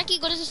a rubber ducky,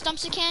 go to this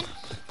dumpster can,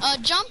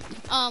 Jump.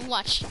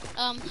 Watch.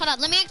 Hold on.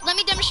 Let me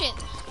demonstrate.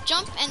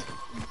 Jump and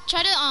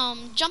try to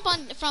jump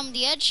on from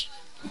the edge.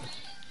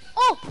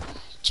 Oh!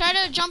 Try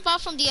to jump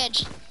out from the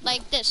edge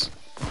like this.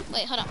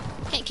 Wait, hold on.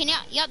 Can you?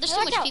 Yeah, there's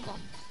too much people.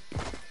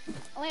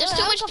 There's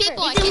too much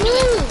people. I can't do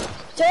it.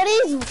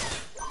 Jordy.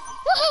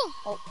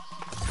 Woohoo!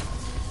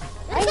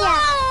 Oh yeah.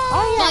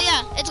 Oh Oh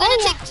yeah. It's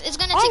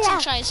gonna take some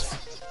tries.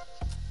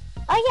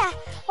 Oh yeah.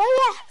 Oh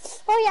yeah.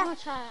 Oh yeah. I'll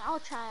try.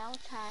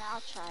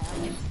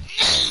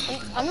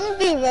 I'm gonna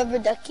be a rubber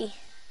ducky.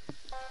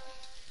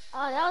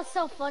 Oh, that was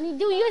so funny.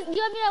 Dude, you had me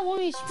at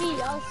 1 speed.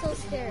 I was so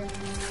scared.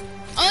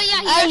 Oh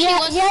yeah, he actually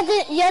was.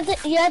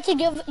 You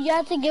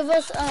have to give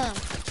us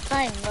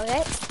time,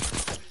 okay?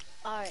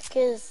 Alright.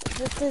 Cause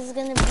this is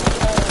gonna be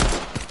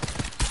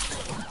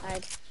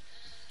hard.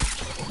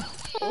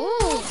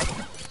 Ooh.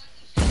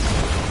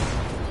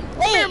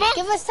 Wait,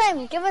 give us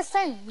time.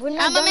 We're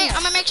not I'm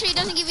gonna make sure he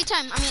doesn't give you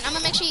time. I'm gonna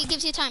make sure he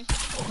gives you time.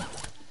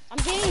 I'm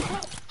getting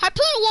time.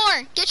 Harpoon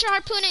war! Get your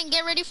harpoon and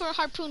get ready for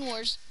harpoon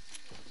wars.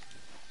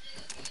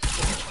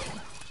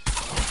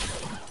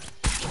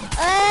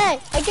 Hey,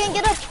 I can't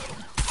get up.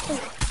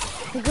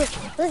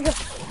 Let's go.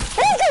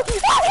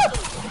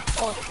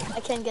 Oh, I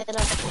can't get up.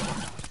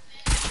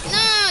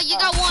 No, you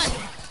got one.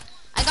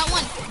 I got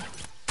one.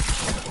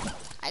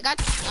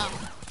 Oh.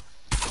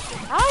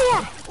 Oh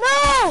yeah,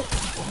 no!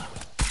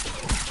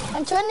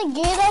 I'm trying to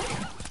get up,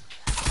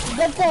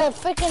 but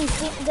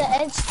the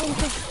edge thing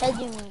keeps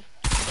heading me.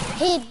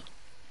 Hey,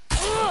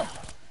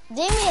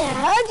 Damien,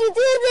 how'd you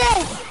do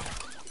this?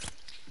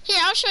 Here,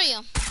 I'll show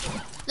you.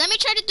 Let me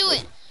try to do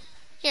it.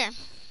 Here.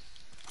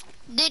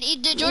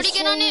 Did Jordy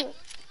get on it?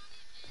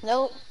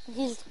 No,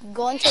 he's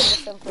going to a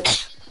different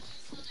place.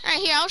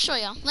 Alright, here, I'll show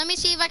you. Let me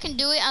see if I can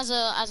do it as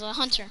a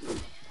hunter.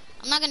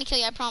 I'm not gonna kill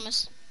you, I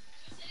promise.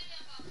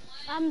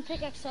 I'm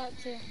pickaxe out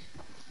too.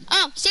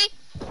 Oh, see?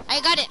 I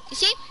got it. You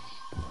see?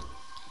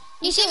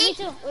 You see me? Me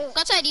too. Wait.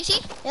 Go outside, you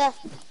see? Yeah.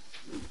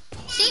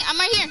 See? I'm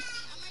right here.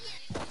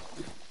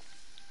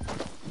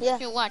 Yeah.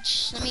 Here,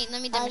 watch. Let me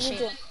demonstrate.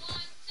 do.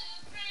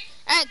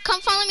 Alright,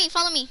 come follow me.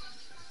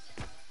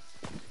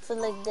 So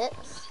like this.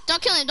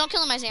 Don't kill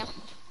him, Isaiah.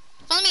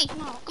 Follow me.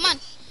 No. Come on.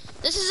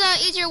 This is an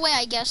easier way,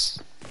 I guess.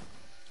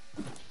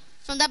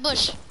 From that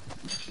bush.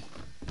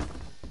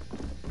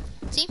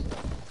 See?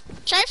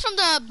 Try from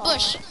the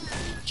bush.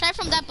 Try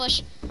from that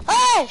bush.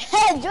 Hey,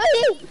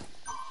 Jordy!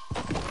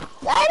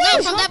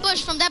 No, from that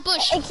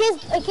bush.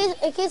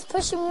 It keeps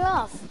pushing me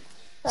off.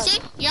 Look. See?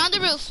 You're on the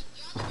roof.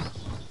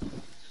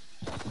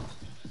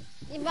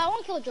 Yeah, but I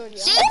won't kill Jordy.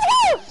 See?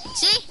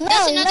 See? No,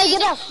 That's another get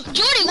easy. up.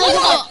 Jordy, No, what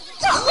get the? up.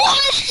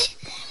 What?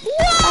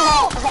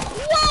 Whoa!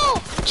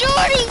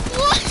 Jordy,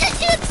 what?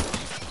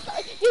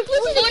 You're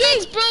closing the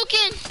Fortnite's gate.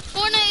 broken.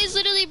 Fortnite is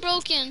literally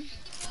broken.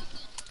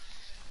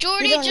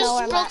 Jordy don't know just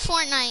where I'm broke at.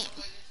 Fortnite.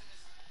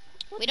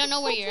 We don't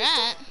know where you're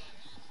at.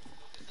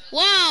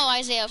 Wow,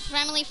 Isaiah,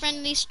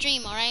 family-friendly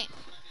stream, alright?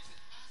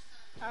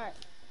 Alright.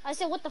 I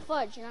said, what the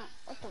fudge? You're not.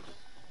 What the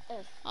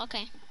F.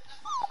 Okay.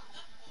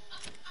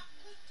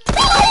 No,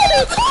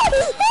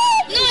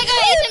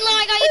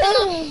 I got Ethan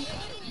low.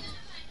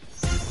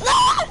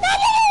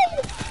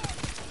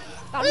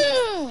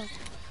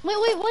 Wait,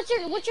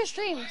 what's your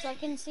stream so I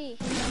can see?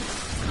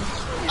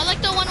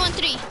 Electo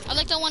 113.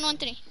 Electo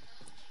 113.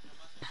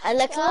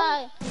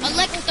 Alexa?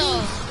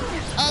 Electo.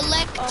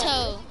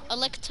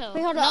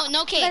 Wait, hold on.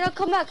 No K. Guys, I'll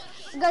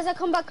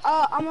come back.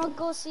 I'm gonna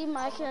go see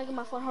my. Can I get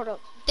my phone? Hold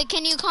up.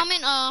 Can you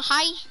comment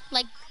hi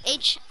like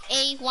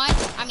HAY?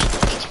 I mean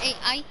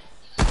HAI.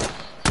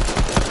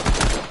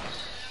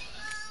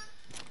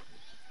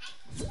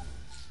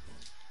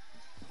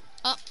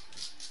 Oh.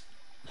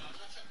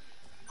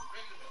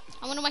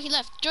 I wonder why he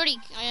left. Jordy,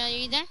 are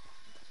you there?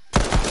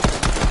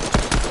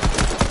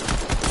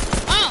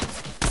 Oh!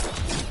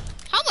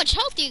 How much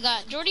health do you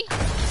got, Jordy?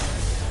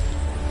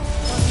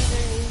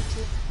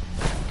 180.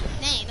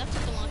 Dang, that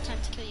took a long time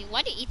to kill you.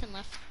 Why did Ethan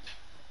left?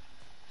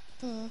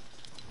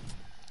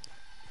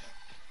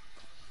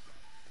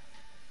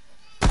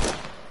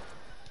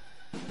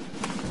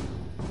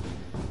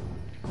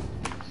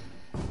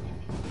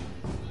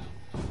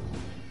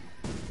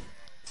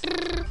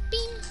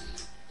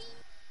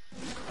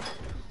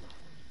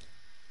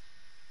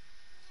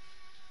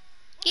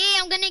 Yay,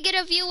 I'm gonna get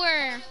a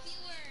viewer.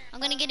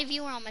 I'm gonna get a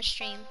viewer on my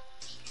stream.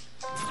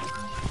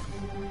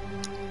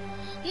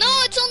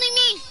 No, it's only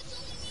me.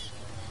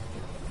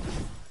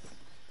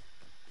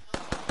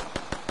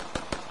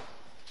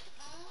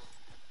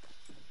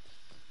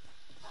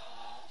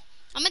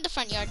 I'm in the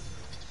front yard.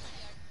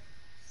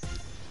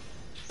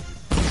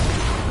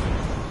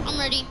 I'm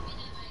ready.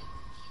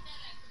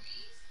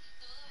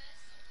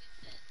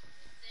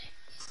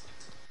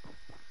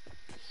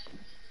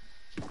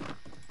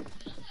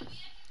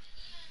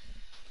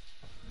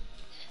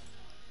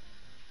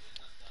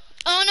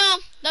 Oh no,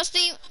 that's the,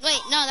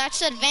 wait, no, that's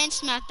the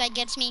advanced map that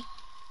gets me.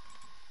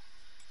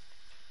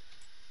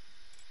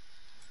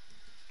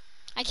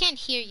 I can't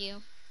hear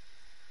you.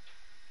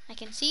 I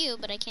can see you,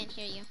 but I can't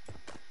hear you.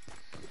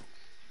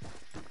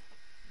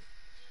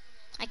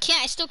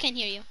 I still can't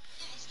hear you.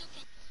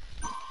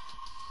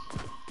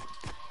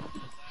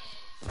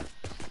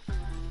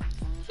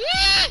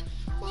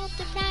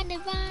 Multiply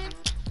divine.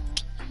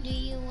 Do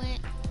you want?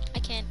 I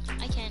can't.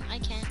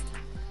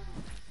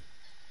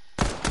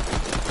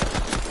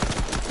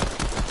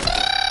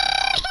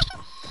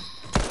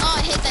 Oh,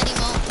 I hate that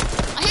emote.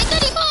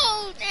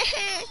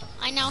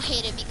 I now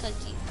hate it because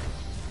you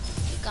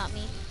got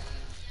me.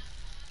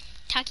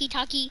 Taki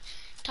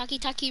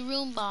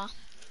Roomba.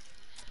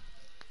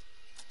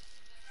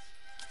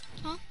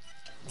 Huh?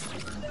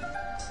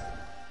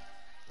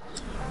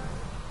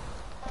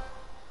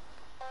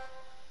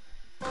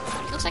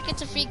 Looks like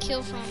it's a free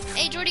kill from.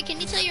 Hey Jordy,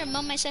 can you tell your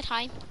mom I said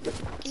hi?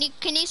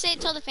 Can you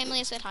tell the family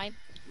I said hi?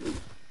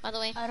 By the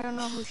way. I don't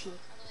know who she is.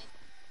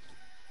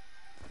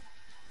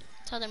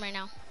 Tell them right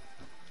now.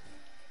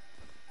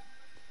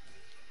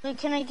 Wait,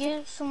 can I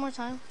get some more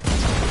time?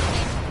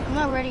 I'm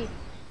not ready.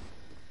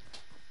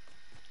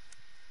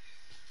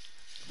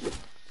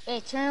 Hey,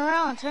 turn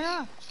around.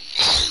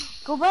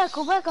 Go back,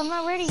 I'm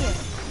not ready yet.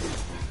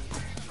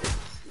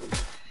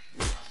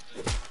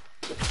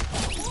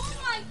 Oh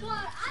my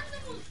god, I'm the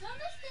most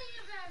dumbest thing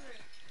you've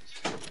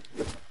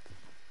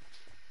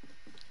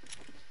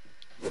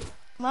ever.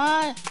 Come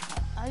on.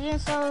 I didn't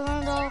start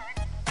Orlando.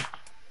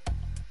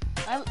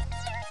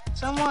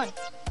 Someone.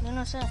 You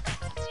know, sir.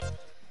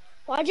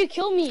 Why'd you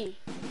kill me?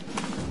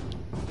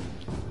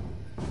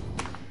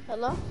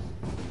 Hello?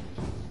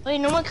 Wait,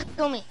 no one can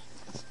kill me.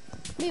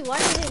 Me, why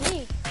did it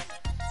me?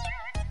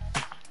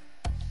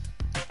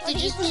 Did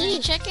you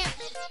check it?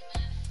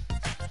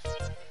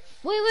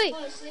 Wait.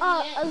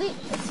 Elite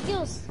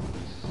skills.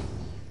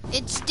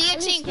 It's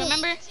DXInc,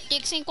 remember?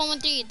 DXInc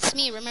 113, it's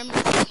me, remember?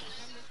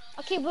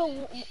 Okay,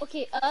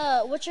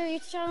 what's your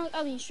YouTube channel?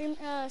 I mean, stream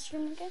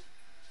again?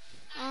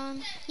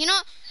 You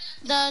know,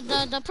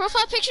 the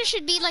profile picture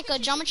should be like a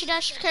Geometry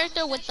Dash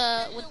character with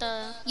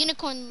the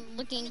unicorn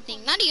looking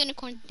thing. Not a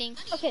unicorn thing.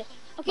 Okay,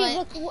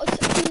 but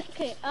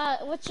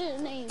what's your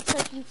name? So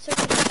I can search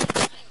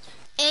it.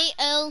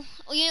 A-L,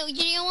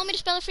 you want me to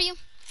spell it for you?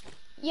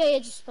 Yeah,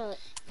 just spell it.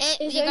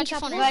 You got your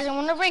phone, Guys, I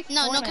want to break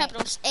No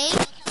capitals. A.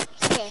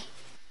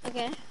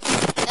 Okay.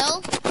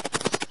 L.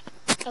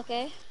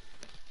 Okay.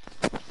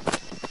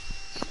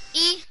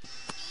 E.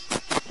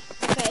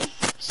 Okay.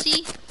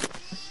 C.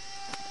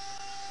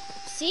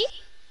 C?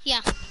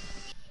 Yeah.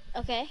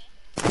 Okay.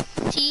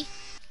 T.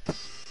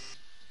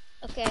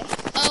 Okay.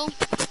 O.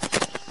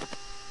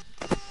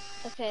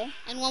 Okay.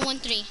 And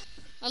 113.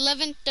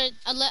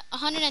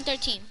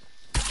 113.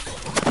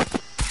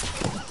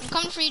 I'm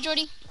coming for you,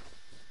 Jordy.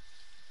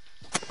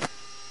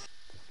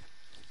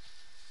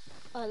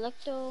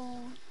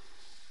 Electro.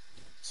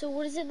 So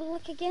what does it look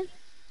like again?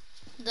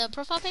 The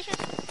profile picture?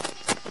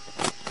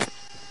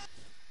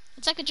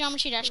 It's like a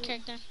Geometry Dash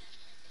character.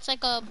 It's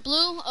like a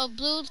blue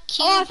cube.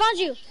 Oh, I found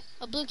you.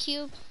 A blue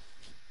cube.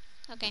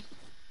 Okay.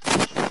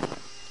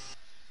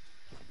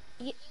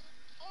 Yeah.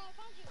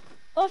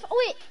 Oh,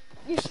 wait.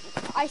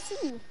 I see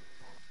you.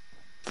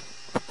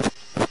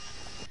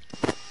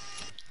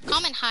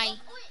 Comment hi.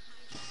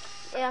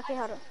 Yeah, okay,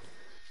 hold on.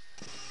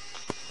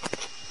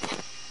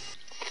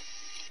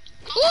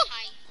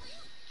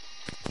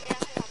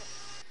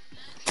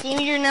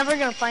 Jamie, you're never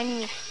gonna find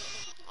me.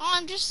 Oh,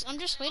 I'm just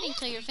waiting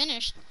till you're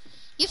finished.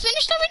 You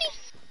finished already?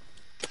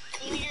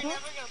 Jamie, you're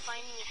never gonna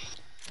find me.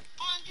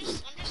 Oh, I'm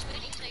just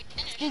waiting till you're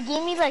finished. You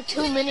gave me like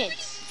 2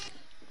 minutes.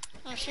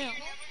 Oh shoot.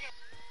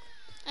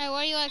 Alright, where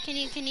are you at? Can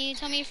you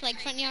tell me if like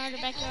front yard or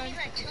backyard?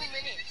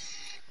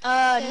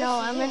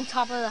 No, I'm in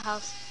top of the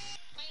house.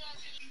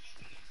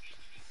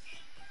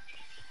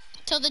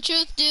 Tell the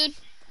truth, dude.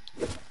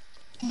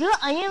 Dude,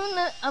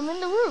 I'm in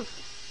the roof.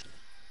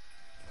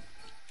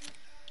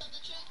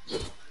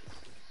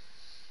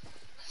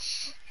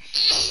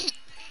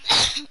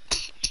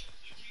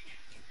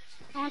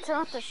 I want to turn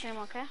off the stream,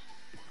 okay?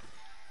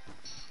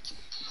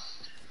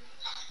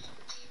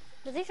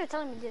 The teacher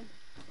telling me, dude.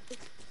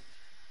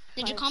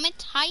 Did you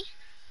comment hi?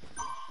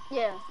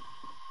 Yeah.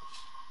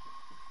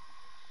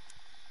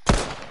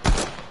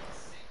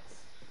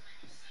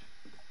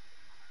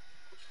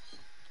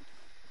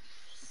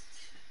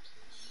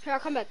 Here, I'll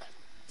come back.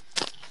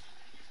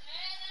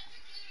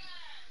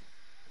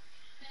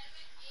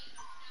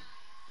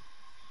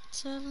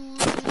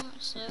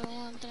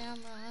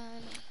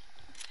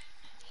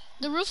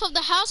 The roof of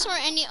the house or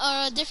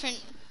a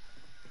different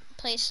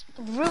place?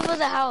 The roof of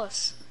the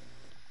house.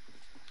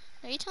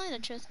 Are you telling the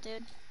truth,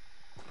 dude?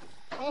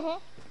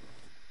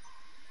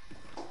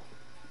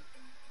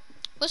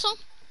 Whistle?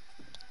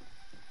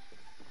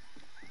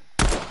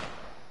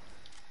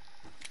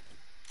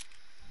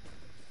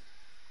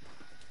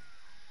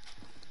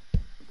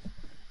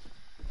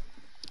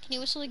 Can you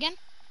whistle again?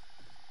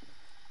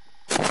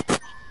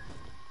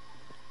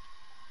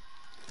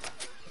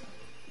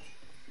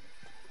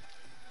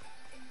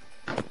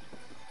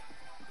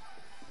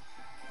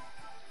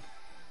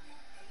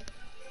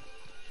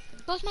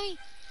 Both mommy.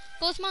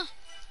 Both ma.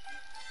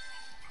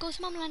 Both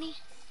mom, Lani.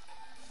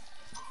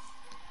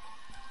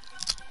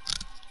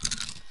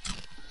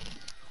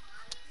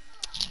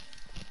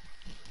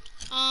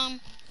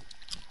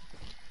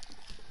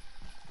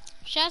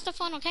 She has the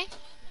phone, okay?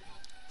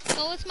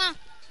 Go with ma.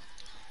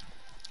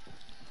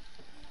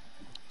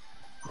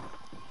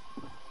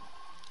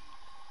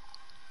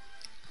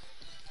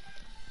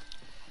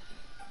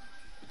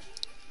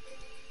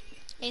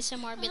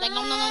 ASMR be like,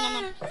 no, no, no,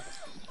 no, no.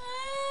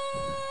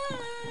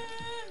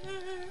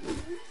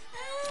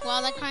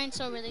 Wow, that crying's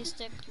so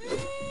realistic.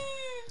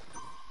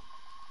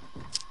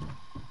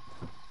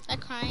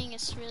 That crying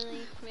is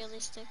really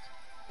realistic.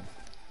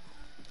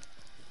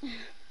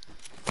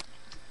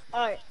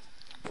 Alright.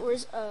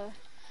 Where's I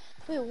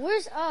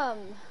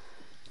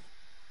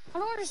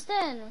don't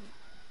understand.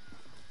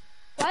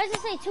 Why does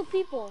it say 2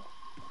 people?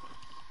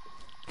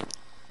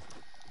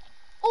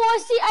 Oh,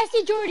 I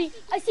see Jordy.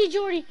 I see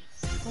Jordy.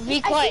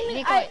 Be quiet,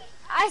 be quiet.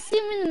 I see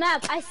him in the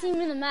map. I see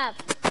him in the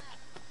map.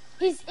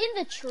 He's in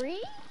the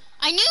tree?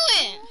 I knew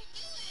it!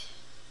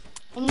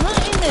 I'm not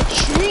in the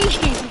tree.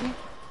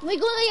 Wait,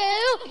 go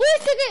there.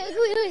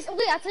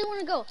 Wait, I'll tell you where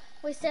to go.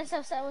 Wait, stand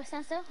still.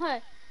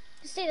 Alright.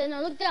 Just stay there.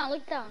 No, look down. I'll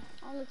look down.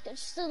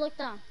 Just still look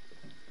down.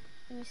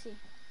 Let me see.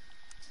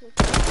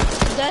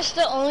 That's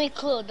the only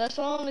clue. That's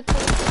the only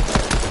clue.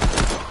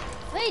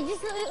 Wait,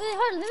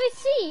 hold on. Let me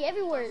see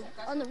everywhere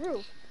on the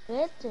roof.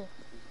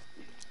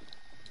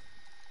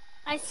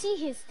 I see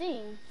his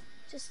thing.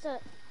 Just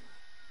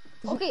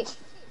okay.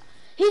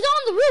 He's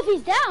on the roof.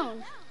 He's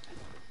down.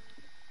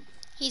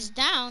 He's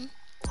down?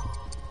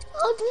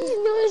 How did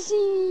you know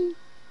see?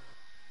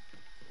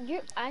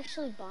 You're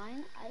actually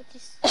blind? I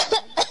just...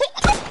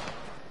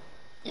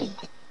 Is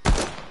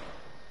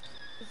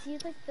he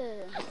like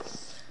the...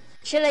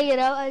 Should I get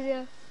out,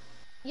 Isaiah?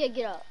 Yeah,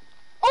 get up.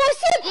 Oh, I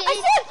see him! Yes!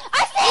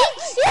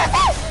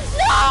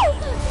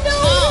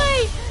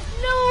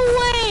 No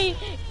way!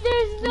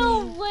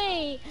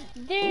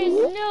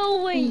 There's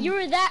no way!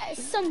 You're that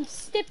some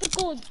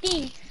typical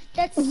thing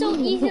that's so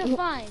easy to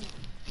find.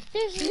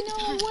 There's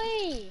no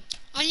way!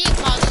 I need to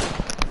pause.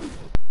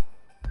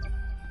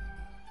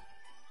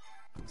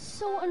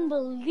 So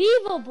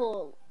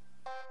unbelievable!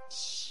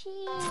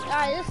 Jeez.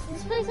 Alright,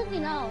 let's play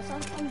something else.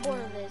 I'm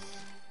bored of this.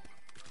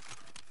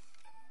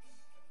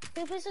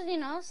 Can we play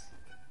something else?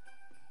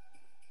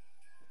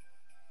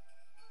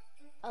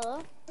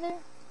 Hello? There?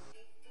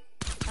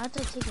 I have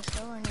to take a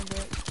shower in a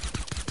bit.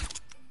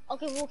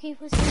 Okay, well, can you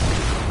play something?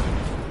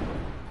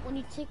 When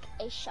you take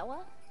a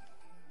shower?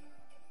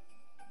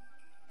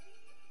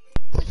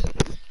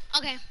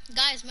 Okay,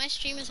 guys, my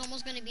stream is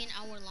almost gonna be an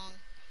hour long.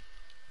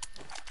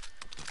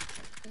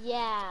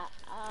 Yeah,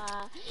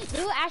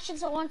 new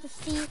actions I want to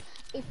see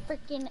a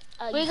freaking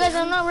wait guys,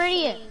 I'm not ready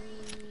yet.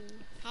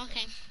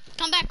 Okay.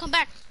 Come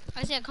back.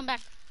 Isaiah, come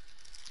back.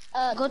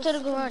 Go to the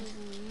garage.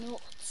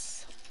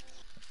 Nuts.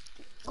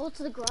 Go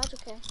to the garage,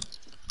 okay.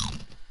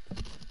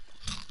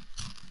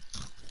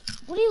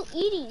 What are you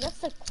eating? That's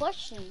the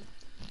question.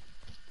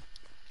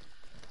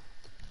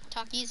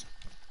 Talkies.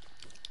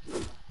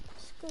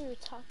 Screw your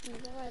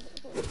talkies, alright,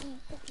 go eat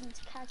freaking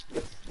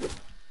khakis.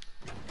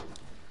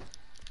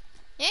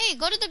 Hey,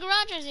 go to the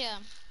garage, Isaiah.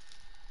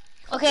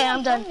 Okay,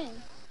 I'm done.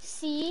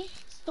 See?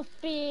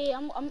 Stupid.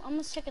 I'm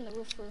just checking the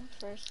roof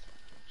first.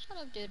 Shut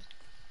up, dude.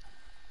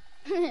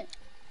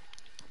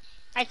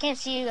 I can't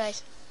see you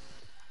guys.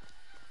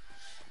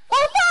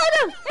 Oh,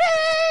 found him!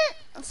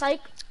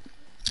 Psych.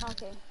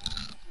 Okay.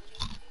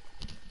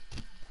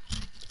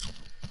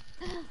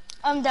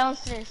 I'm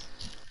downstairs.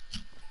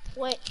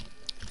 Wait.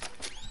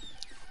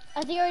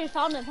 I think I already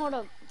found him. Hold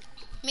up.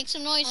 Make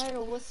some noise. I heard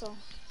a whistle.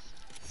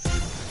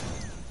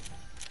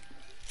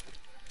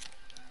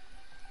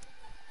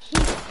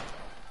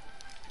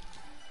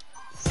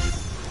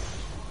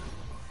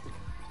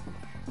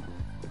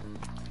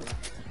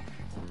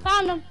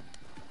 Found him.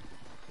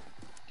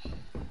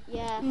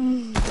 Yeah.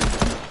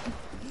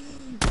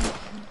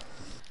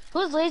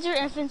 Who's Laser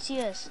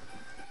FNCS?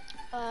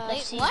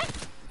 FC. What?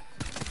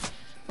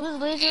 Who's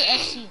Laser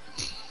FC?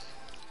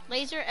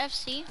 Laser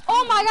FC?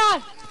 Oh my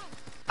god!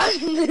 Who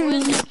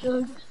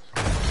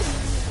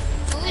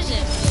is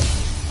it?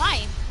 Why?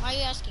 Why are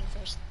you asking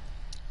first?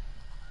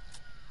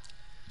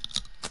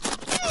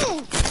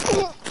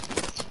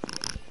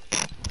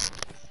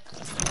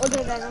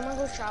 Okay guys, I'm gonna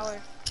go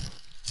shower.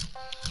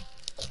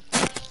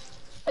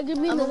 I'm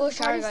gonna go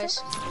shower,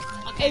 guys.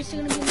 Okay. Is he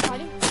gonna be in the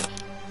party?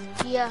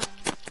 Yeah.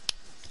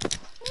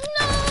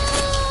 No!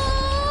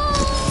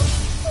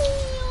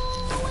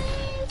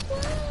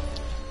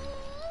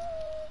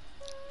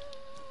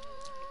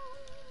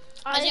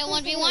 Isaiah,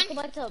 1v1? Go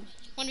back to him.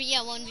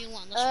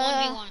 1v1. Let's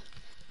 1v1.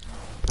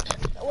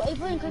 What, are you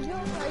playing computer?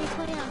 Are you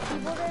playing on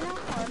keyboard right now?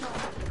 Or no?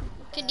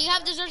 Do you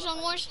have Desert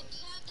Zone Wars?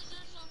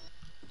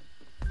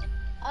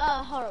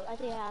 Hold on. I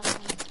think I have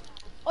some.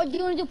 Or do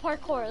you want to do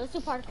parkour? Let's do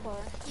parkour.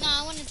 No,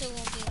 I want to do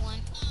 1v1.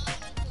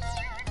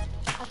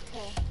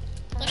 Okay.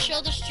 Let's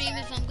show the stream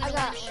if I'm gonna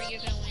win or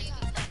you're gonna win.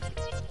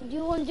 Do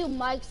you want to do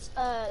Mike's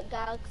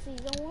Galaxy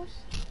Zone Wars?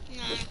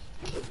 Nah.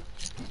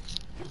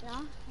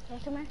 No?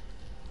 Okay, come here.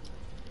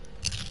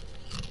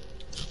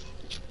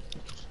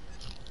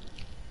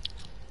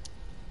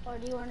 Or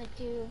do you want to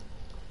do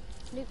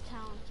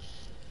Nuketown?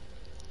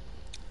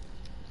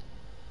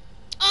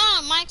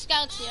 Oh, Mike's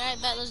Galaxy. Alright,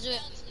 bet. Let's do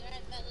it.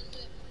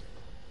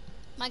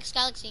 Mike's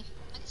Galaxy.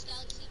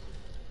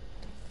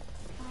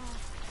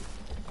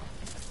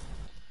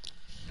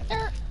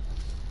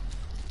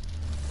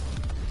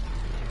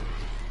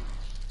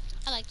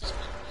 I like this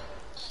one.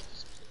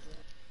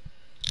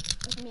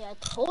 Yeah, I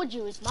told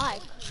you it's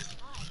Mike.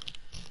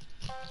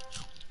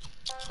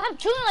 Stop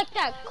chewing like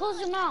that. Close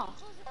your mouth.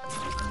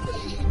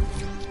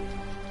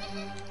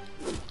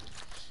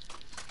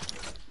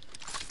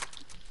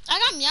 I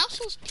got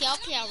Meowscles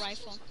Piao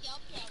rifle.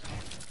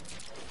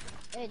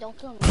 Hey, don't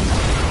kill me.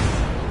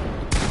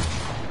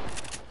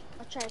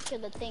 I'll try to kill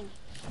the thing.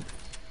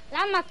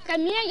 Lama,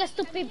 camina, you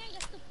stupid.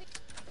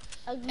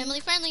 Family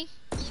friendly.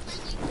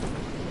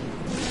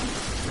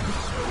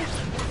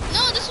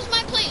 No, this was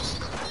my place.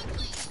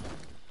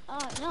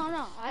 No,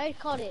 I already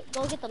called it.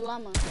 Go get the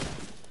llama.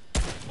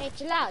 Hey,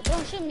 chill out.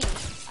 Don't shoot me.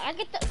 I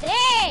get the.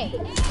 Hey!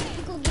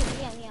 You go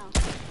get me.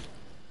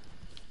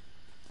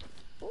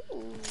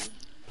 Ooh.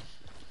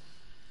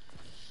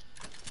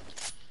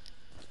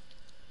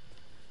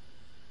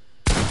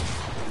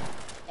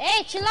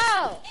 Hey, chill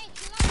out.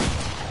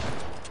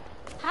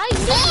 How you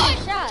doing that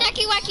shot?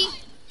 Jackie Wacky.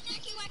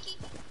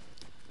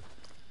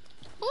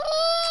 Ooh.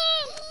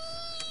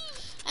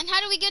 And how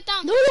do we get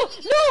down? No.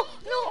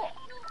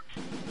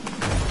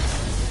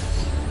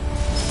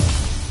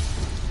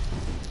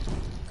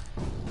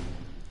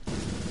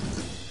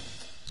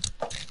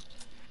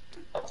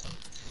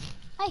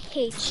 I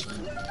hate you.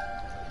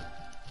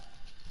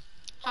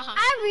 I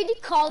already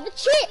called the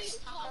chips.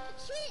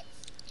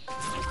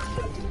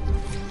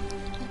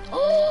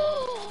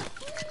 Oh!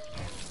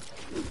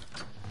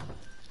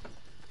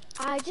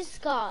 I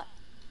just got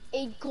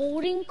a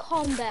golden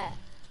combat.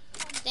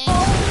 Dang. Oh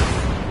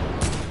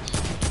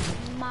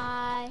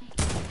my!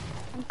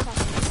 I'm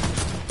talking.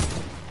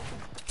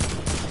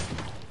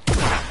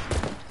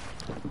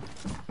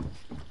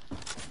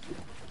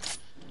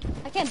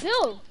 I can't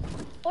build.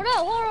 Hold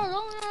on,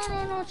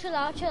 no, chill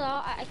out.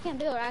 I can't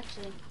build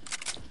actually.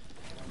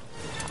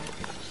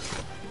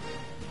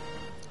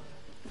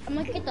 I'm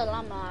gonna get the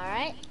llama,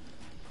 alright?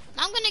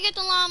 I'm gonna get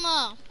the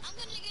llama.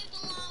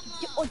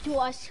 Do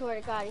I swear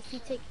to God, if you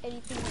take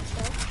anything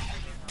myself.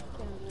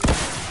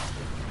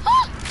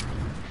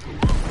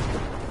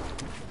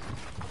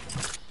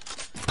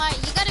 Alright,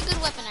 you got a good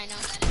weapon, I know.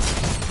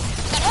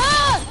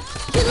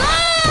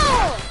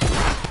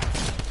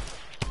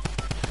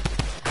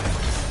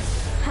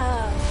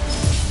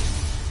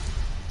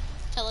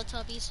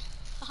 Teletubbies.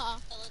 Haha.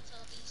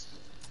 Teletubbies.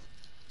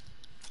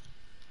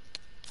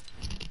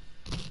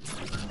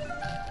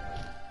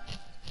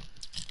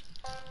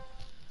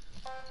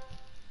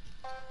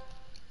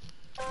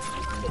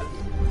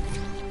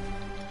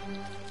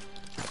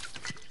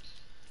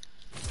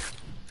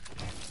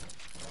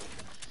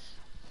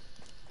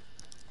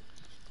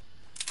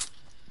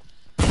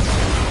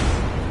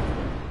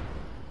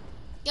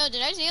 Yo,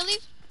 did I say a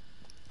leave?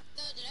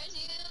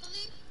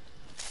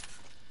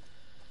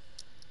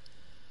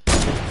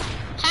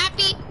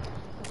 Happy?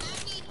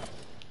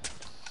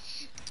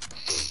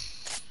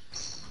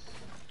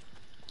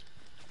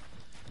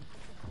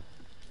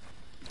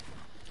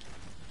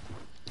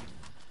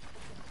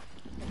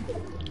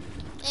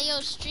 Hey,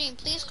 yo, stream,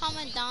 please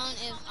comment down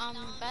if I'm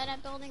bad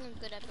at building or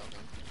good at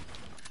building.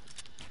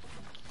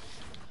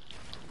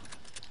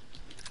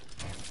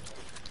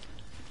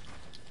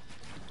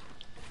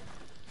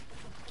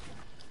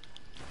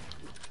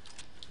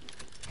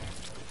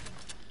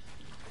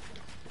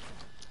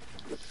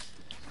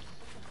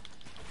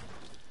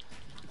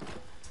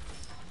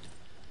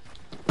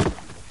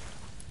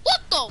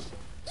 What the?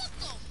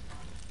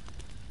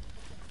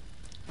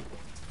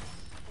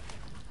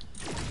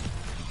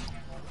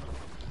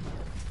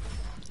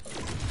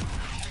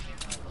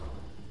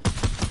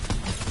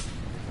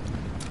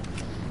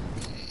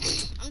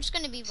 I'm just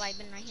gonna be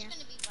vibing right here.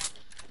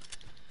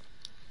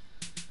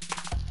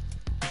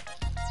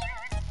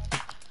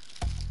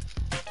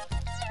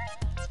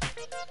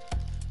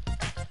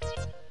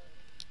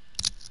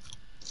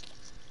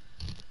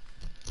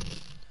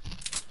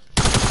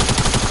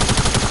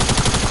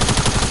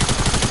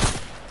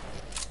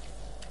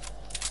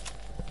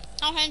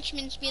 How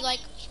henchmen be like,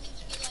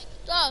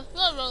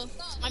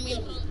 I mean,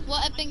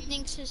 what Epic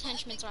thinks his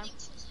henchmen are.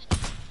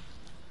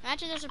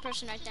 Imagine there's a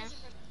person right there.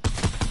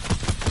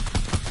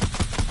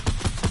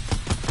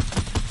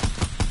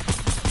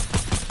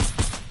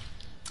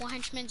 What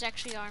henchmen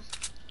actually are.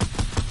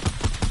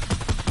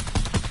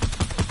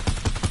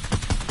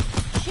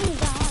 Shoot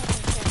down.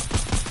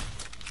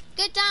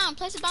 Get down,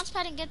 place a bounce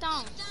pad and get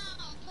down.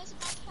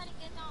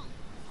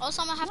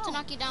 Also, I'm gonna have to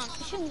knock you down.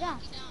 Shoot me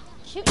down.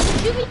 Shoot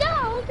me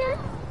down, okay?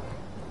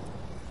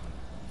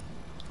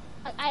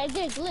 I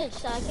did a glitch,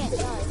 so I can't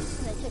die.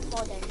 And I took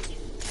fall damage.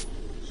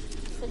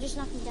 So just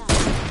knock me down.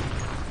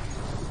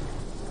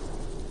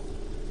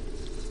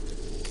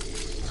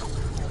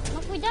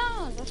 Knock me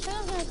down. The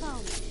shell's gonna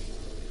come.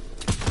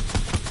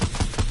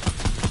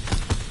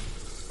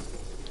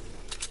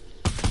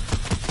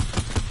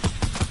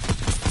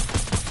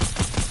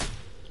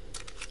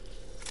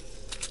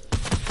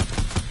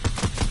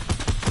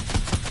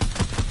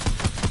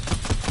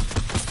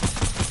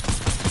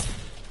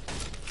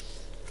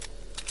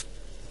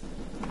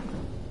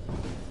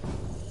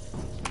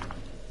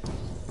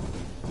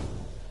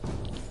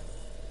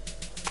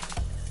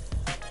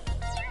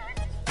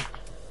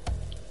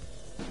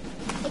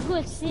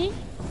 could see.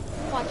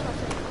 Watch.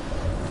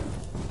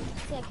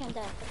 See, I can't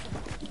die.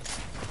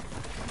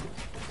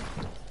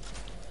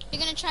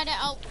 You're gonna try to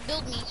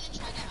outbuild me.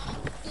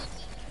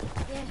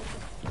 Yeah.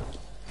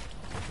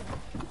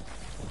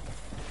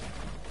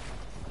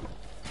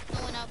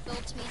 No one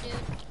outbuilds me, dude.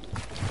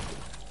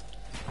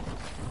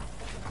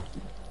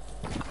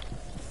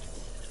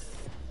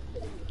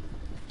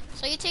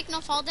 So you take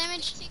no fall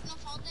damage?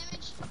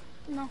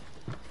 No.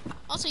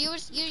 Also, you were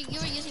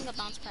using a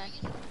bounce pad.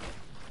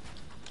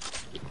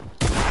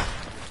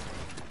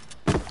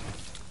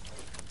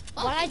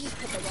 Why did I just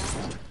put that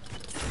down?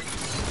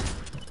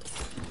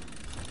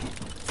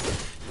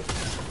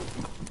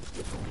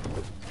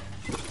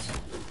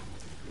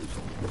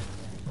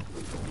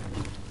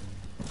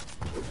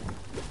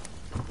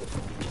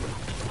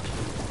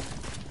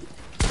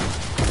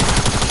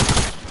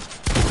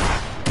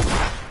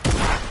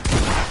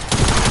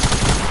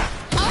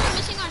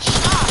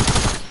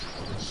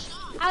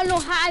 I don't know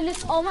how I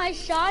missed all my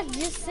shots,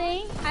 just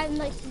saying. I'm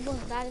like one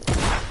of the baddest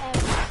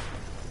ever.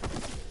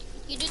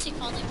 You do take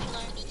fall damage,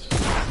 Larry.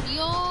 Yo!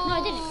 No,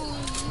 I didn't.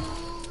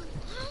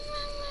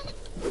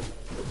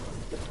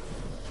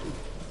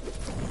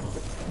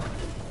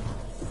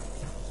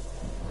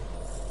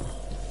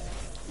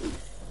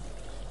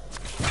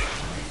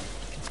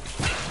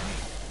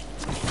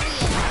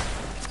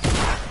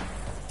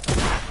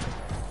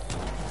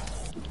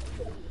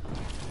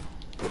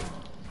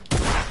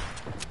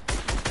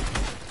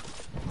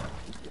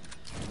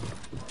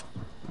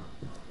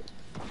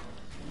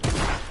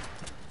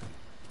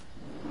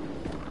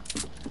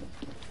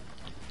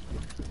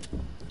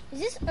 Is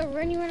this a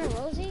Rennie Renner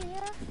Rosie?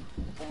 Yeah.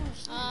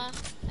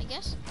 I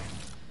guess.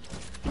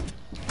 Give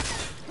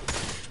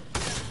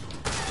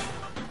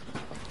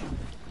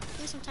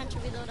me some time to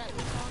reload at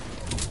least.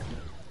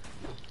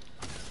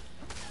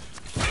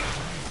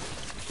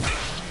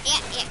 Yeah.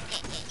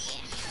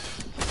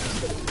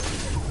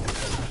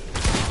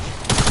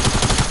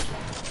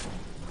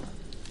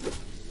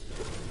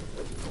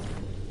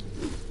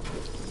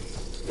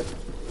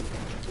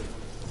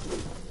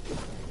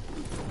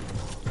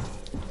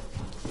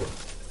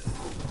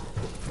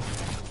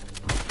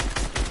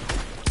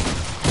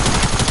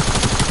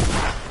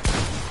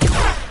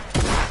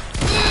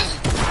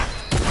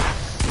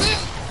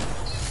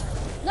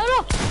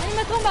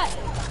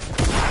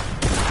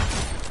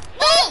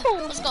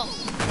 Let's go.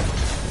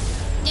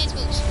 Dance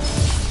moves.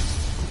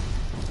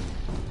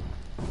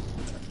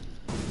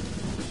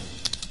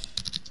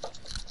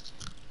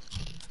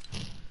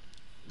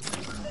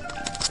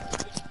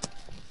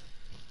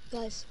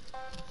 Guys.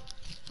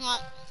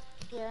 What?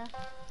 Yeah.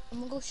 I'm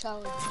gonna go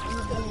shower.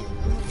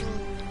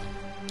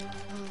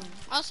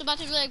 I was about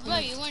to be like, bro,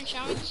 you weren't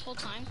showering this whole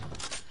time.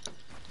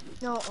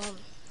 No, I'm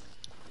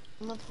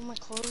gonna put my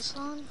clothes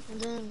on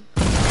and then.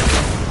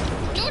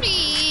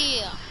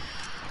 Jordy!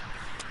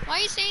 Why are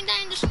you saying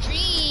that in the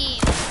stream?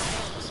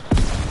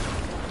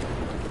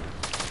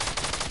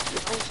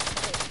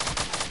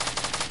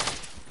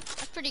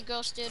 That's pretty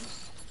gross, dude.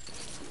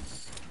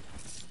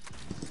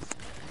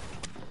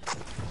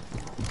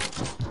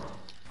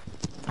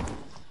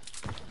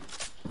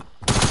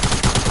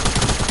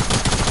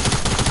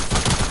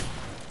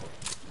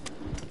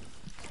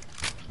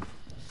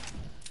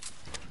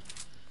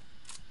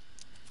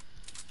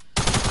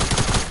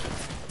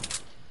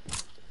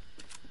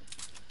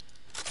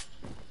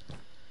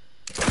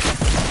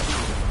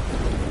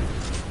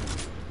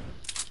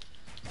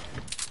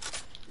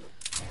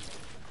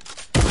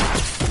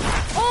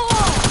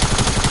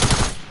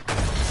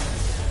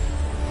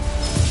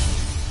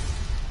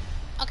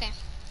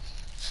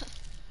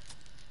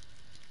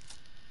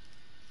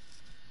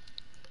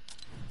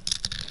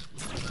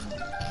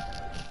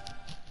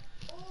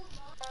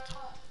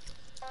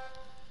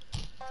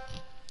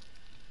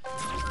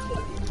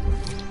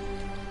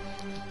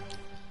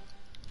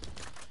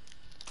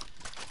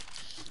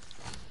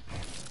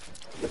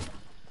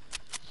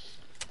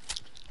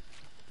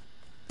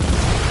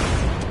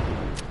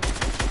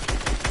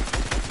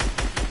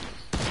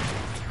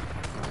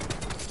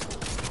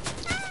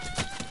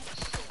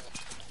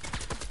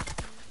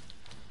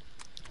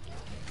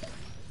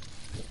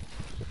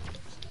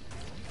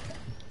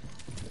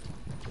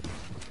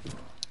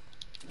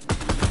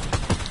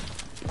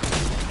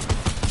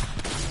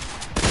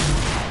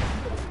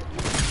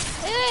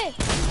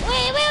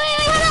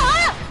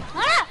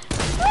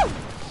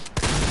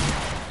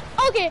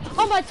 Okay,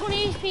 I'm at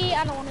 20 HP.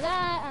 I don't want to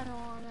die. I don't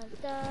want to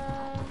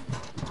die.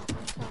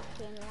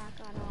 Talking like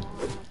I don't want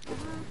to die.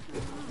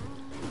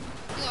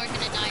 You are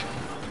gonna die.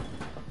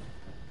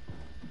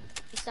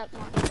 Except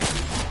not.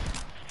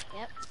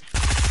 Yep.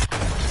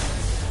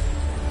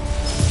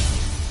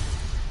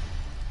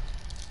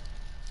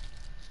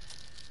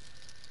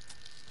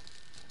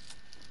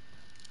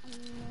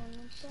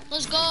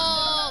 Let's go!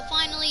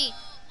 Finally!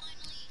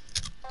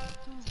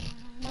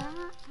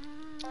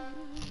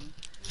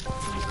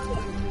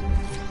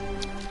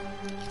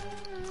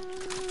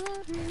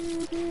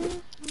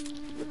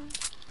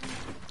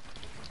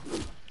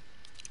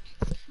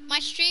 My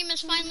stream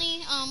has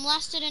finally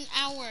lasted an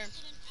hour.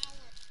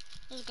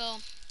 Let's go.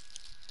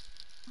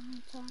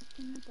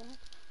 talking about.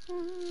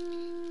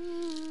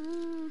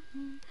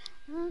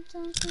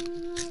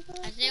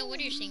 Isaiah, what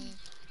are you singing?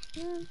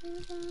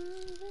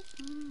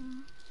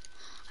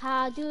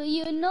 How do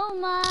you know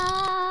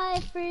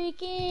my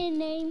freaking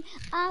name?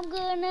 I'm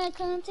gonna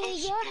come to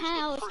your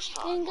house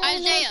and gonna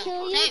Isaiah,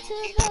 kill you hey.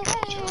 to the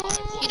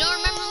house. You don't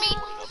remember me?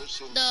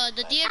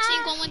 The DX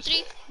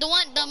 113,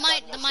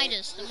 the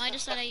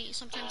Midas that I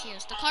sometimes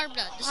use, the carb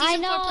the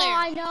season 4 player.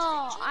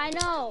 I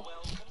know.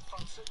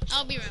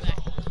 I'll be right back.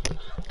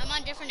 I'm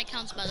on different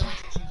accounts, by the way.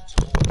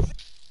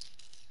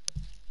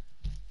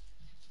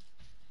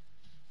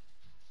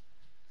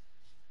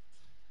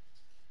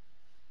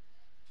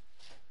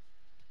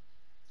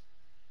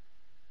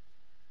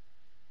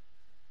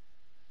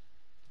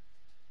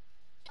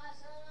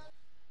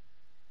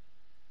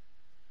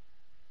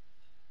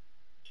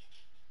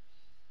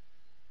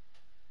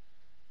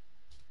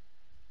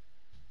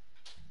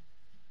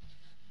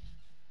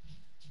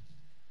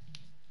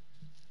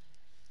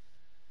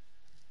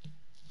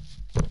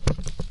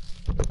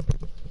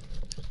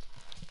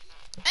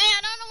 Hey,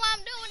 I don't know why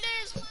I'm doing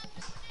this.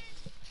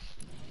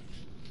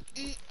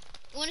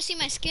 You want to see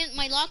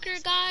my locker,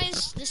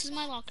 guys? This is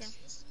my locker.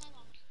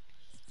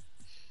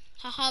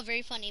 Haha,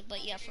 very funny,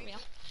 but yeah, for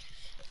real.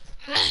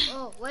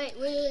 Oh, wait,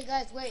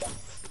 guys, wait.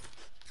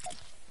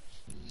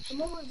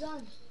 I'm almost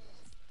done.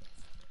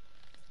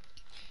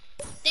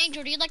 Dang,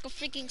 Jordy, you're like a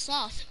freaking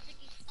sloth.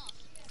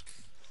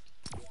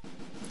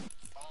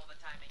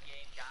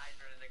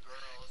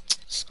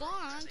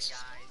 Spawns.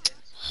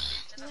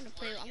 I'm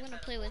gonna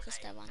play with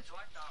Esteban.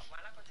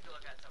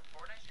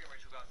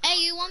 Hey,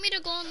 you want me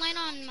to go online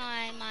on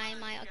my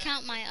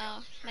account, my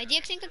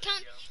DX Inc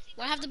account,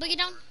 where I have the boogie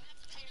down?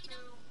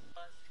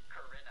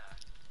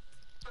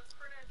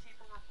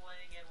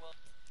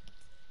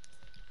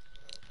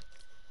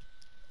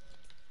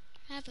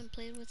 I haven't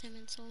played with him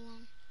in so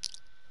long.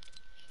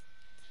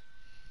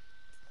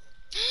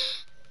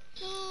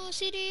 No,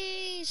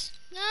 CDs!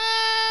 No!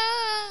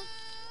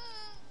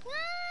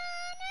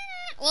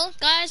 Well,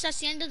 guys, that's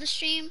the end of the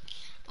stream.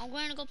 I'm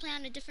going to go play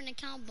on a different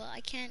account, but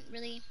I can't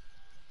really,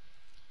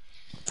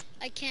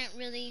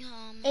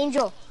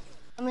 Angel.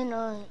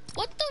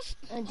 What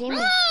the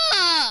Damien.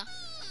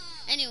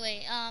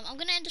 Anyway, I'm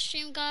gonna end the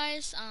stream,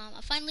 guys.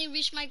 I finally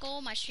reached my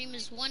goal. My stream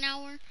is 1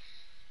 hour.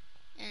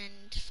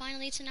 And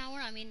finally it's an hour.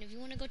 I mean, if you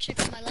want to go check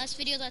out my last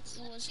video that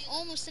was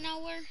almost an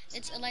hour,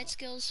 it's Elite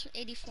Skills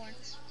 84,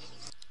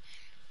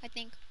 I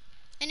think.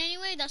 And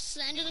anyway, that's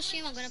the end of the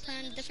stream. I'm gonna play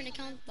on a different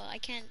account, but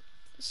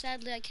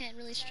sadly I can't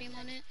really stream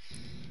on it.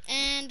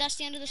 And that's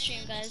the end of the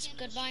stream, guys.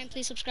 Goodbye, and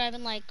please subscribe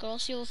and like, or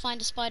else you will find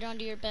a spider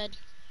under your bed.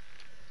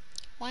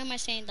 Why am I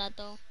saying that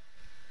though?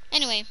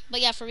 Anyway,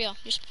 but yeah, for real,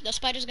 the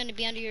spider's gonna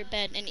be under your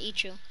bed and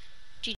eat you.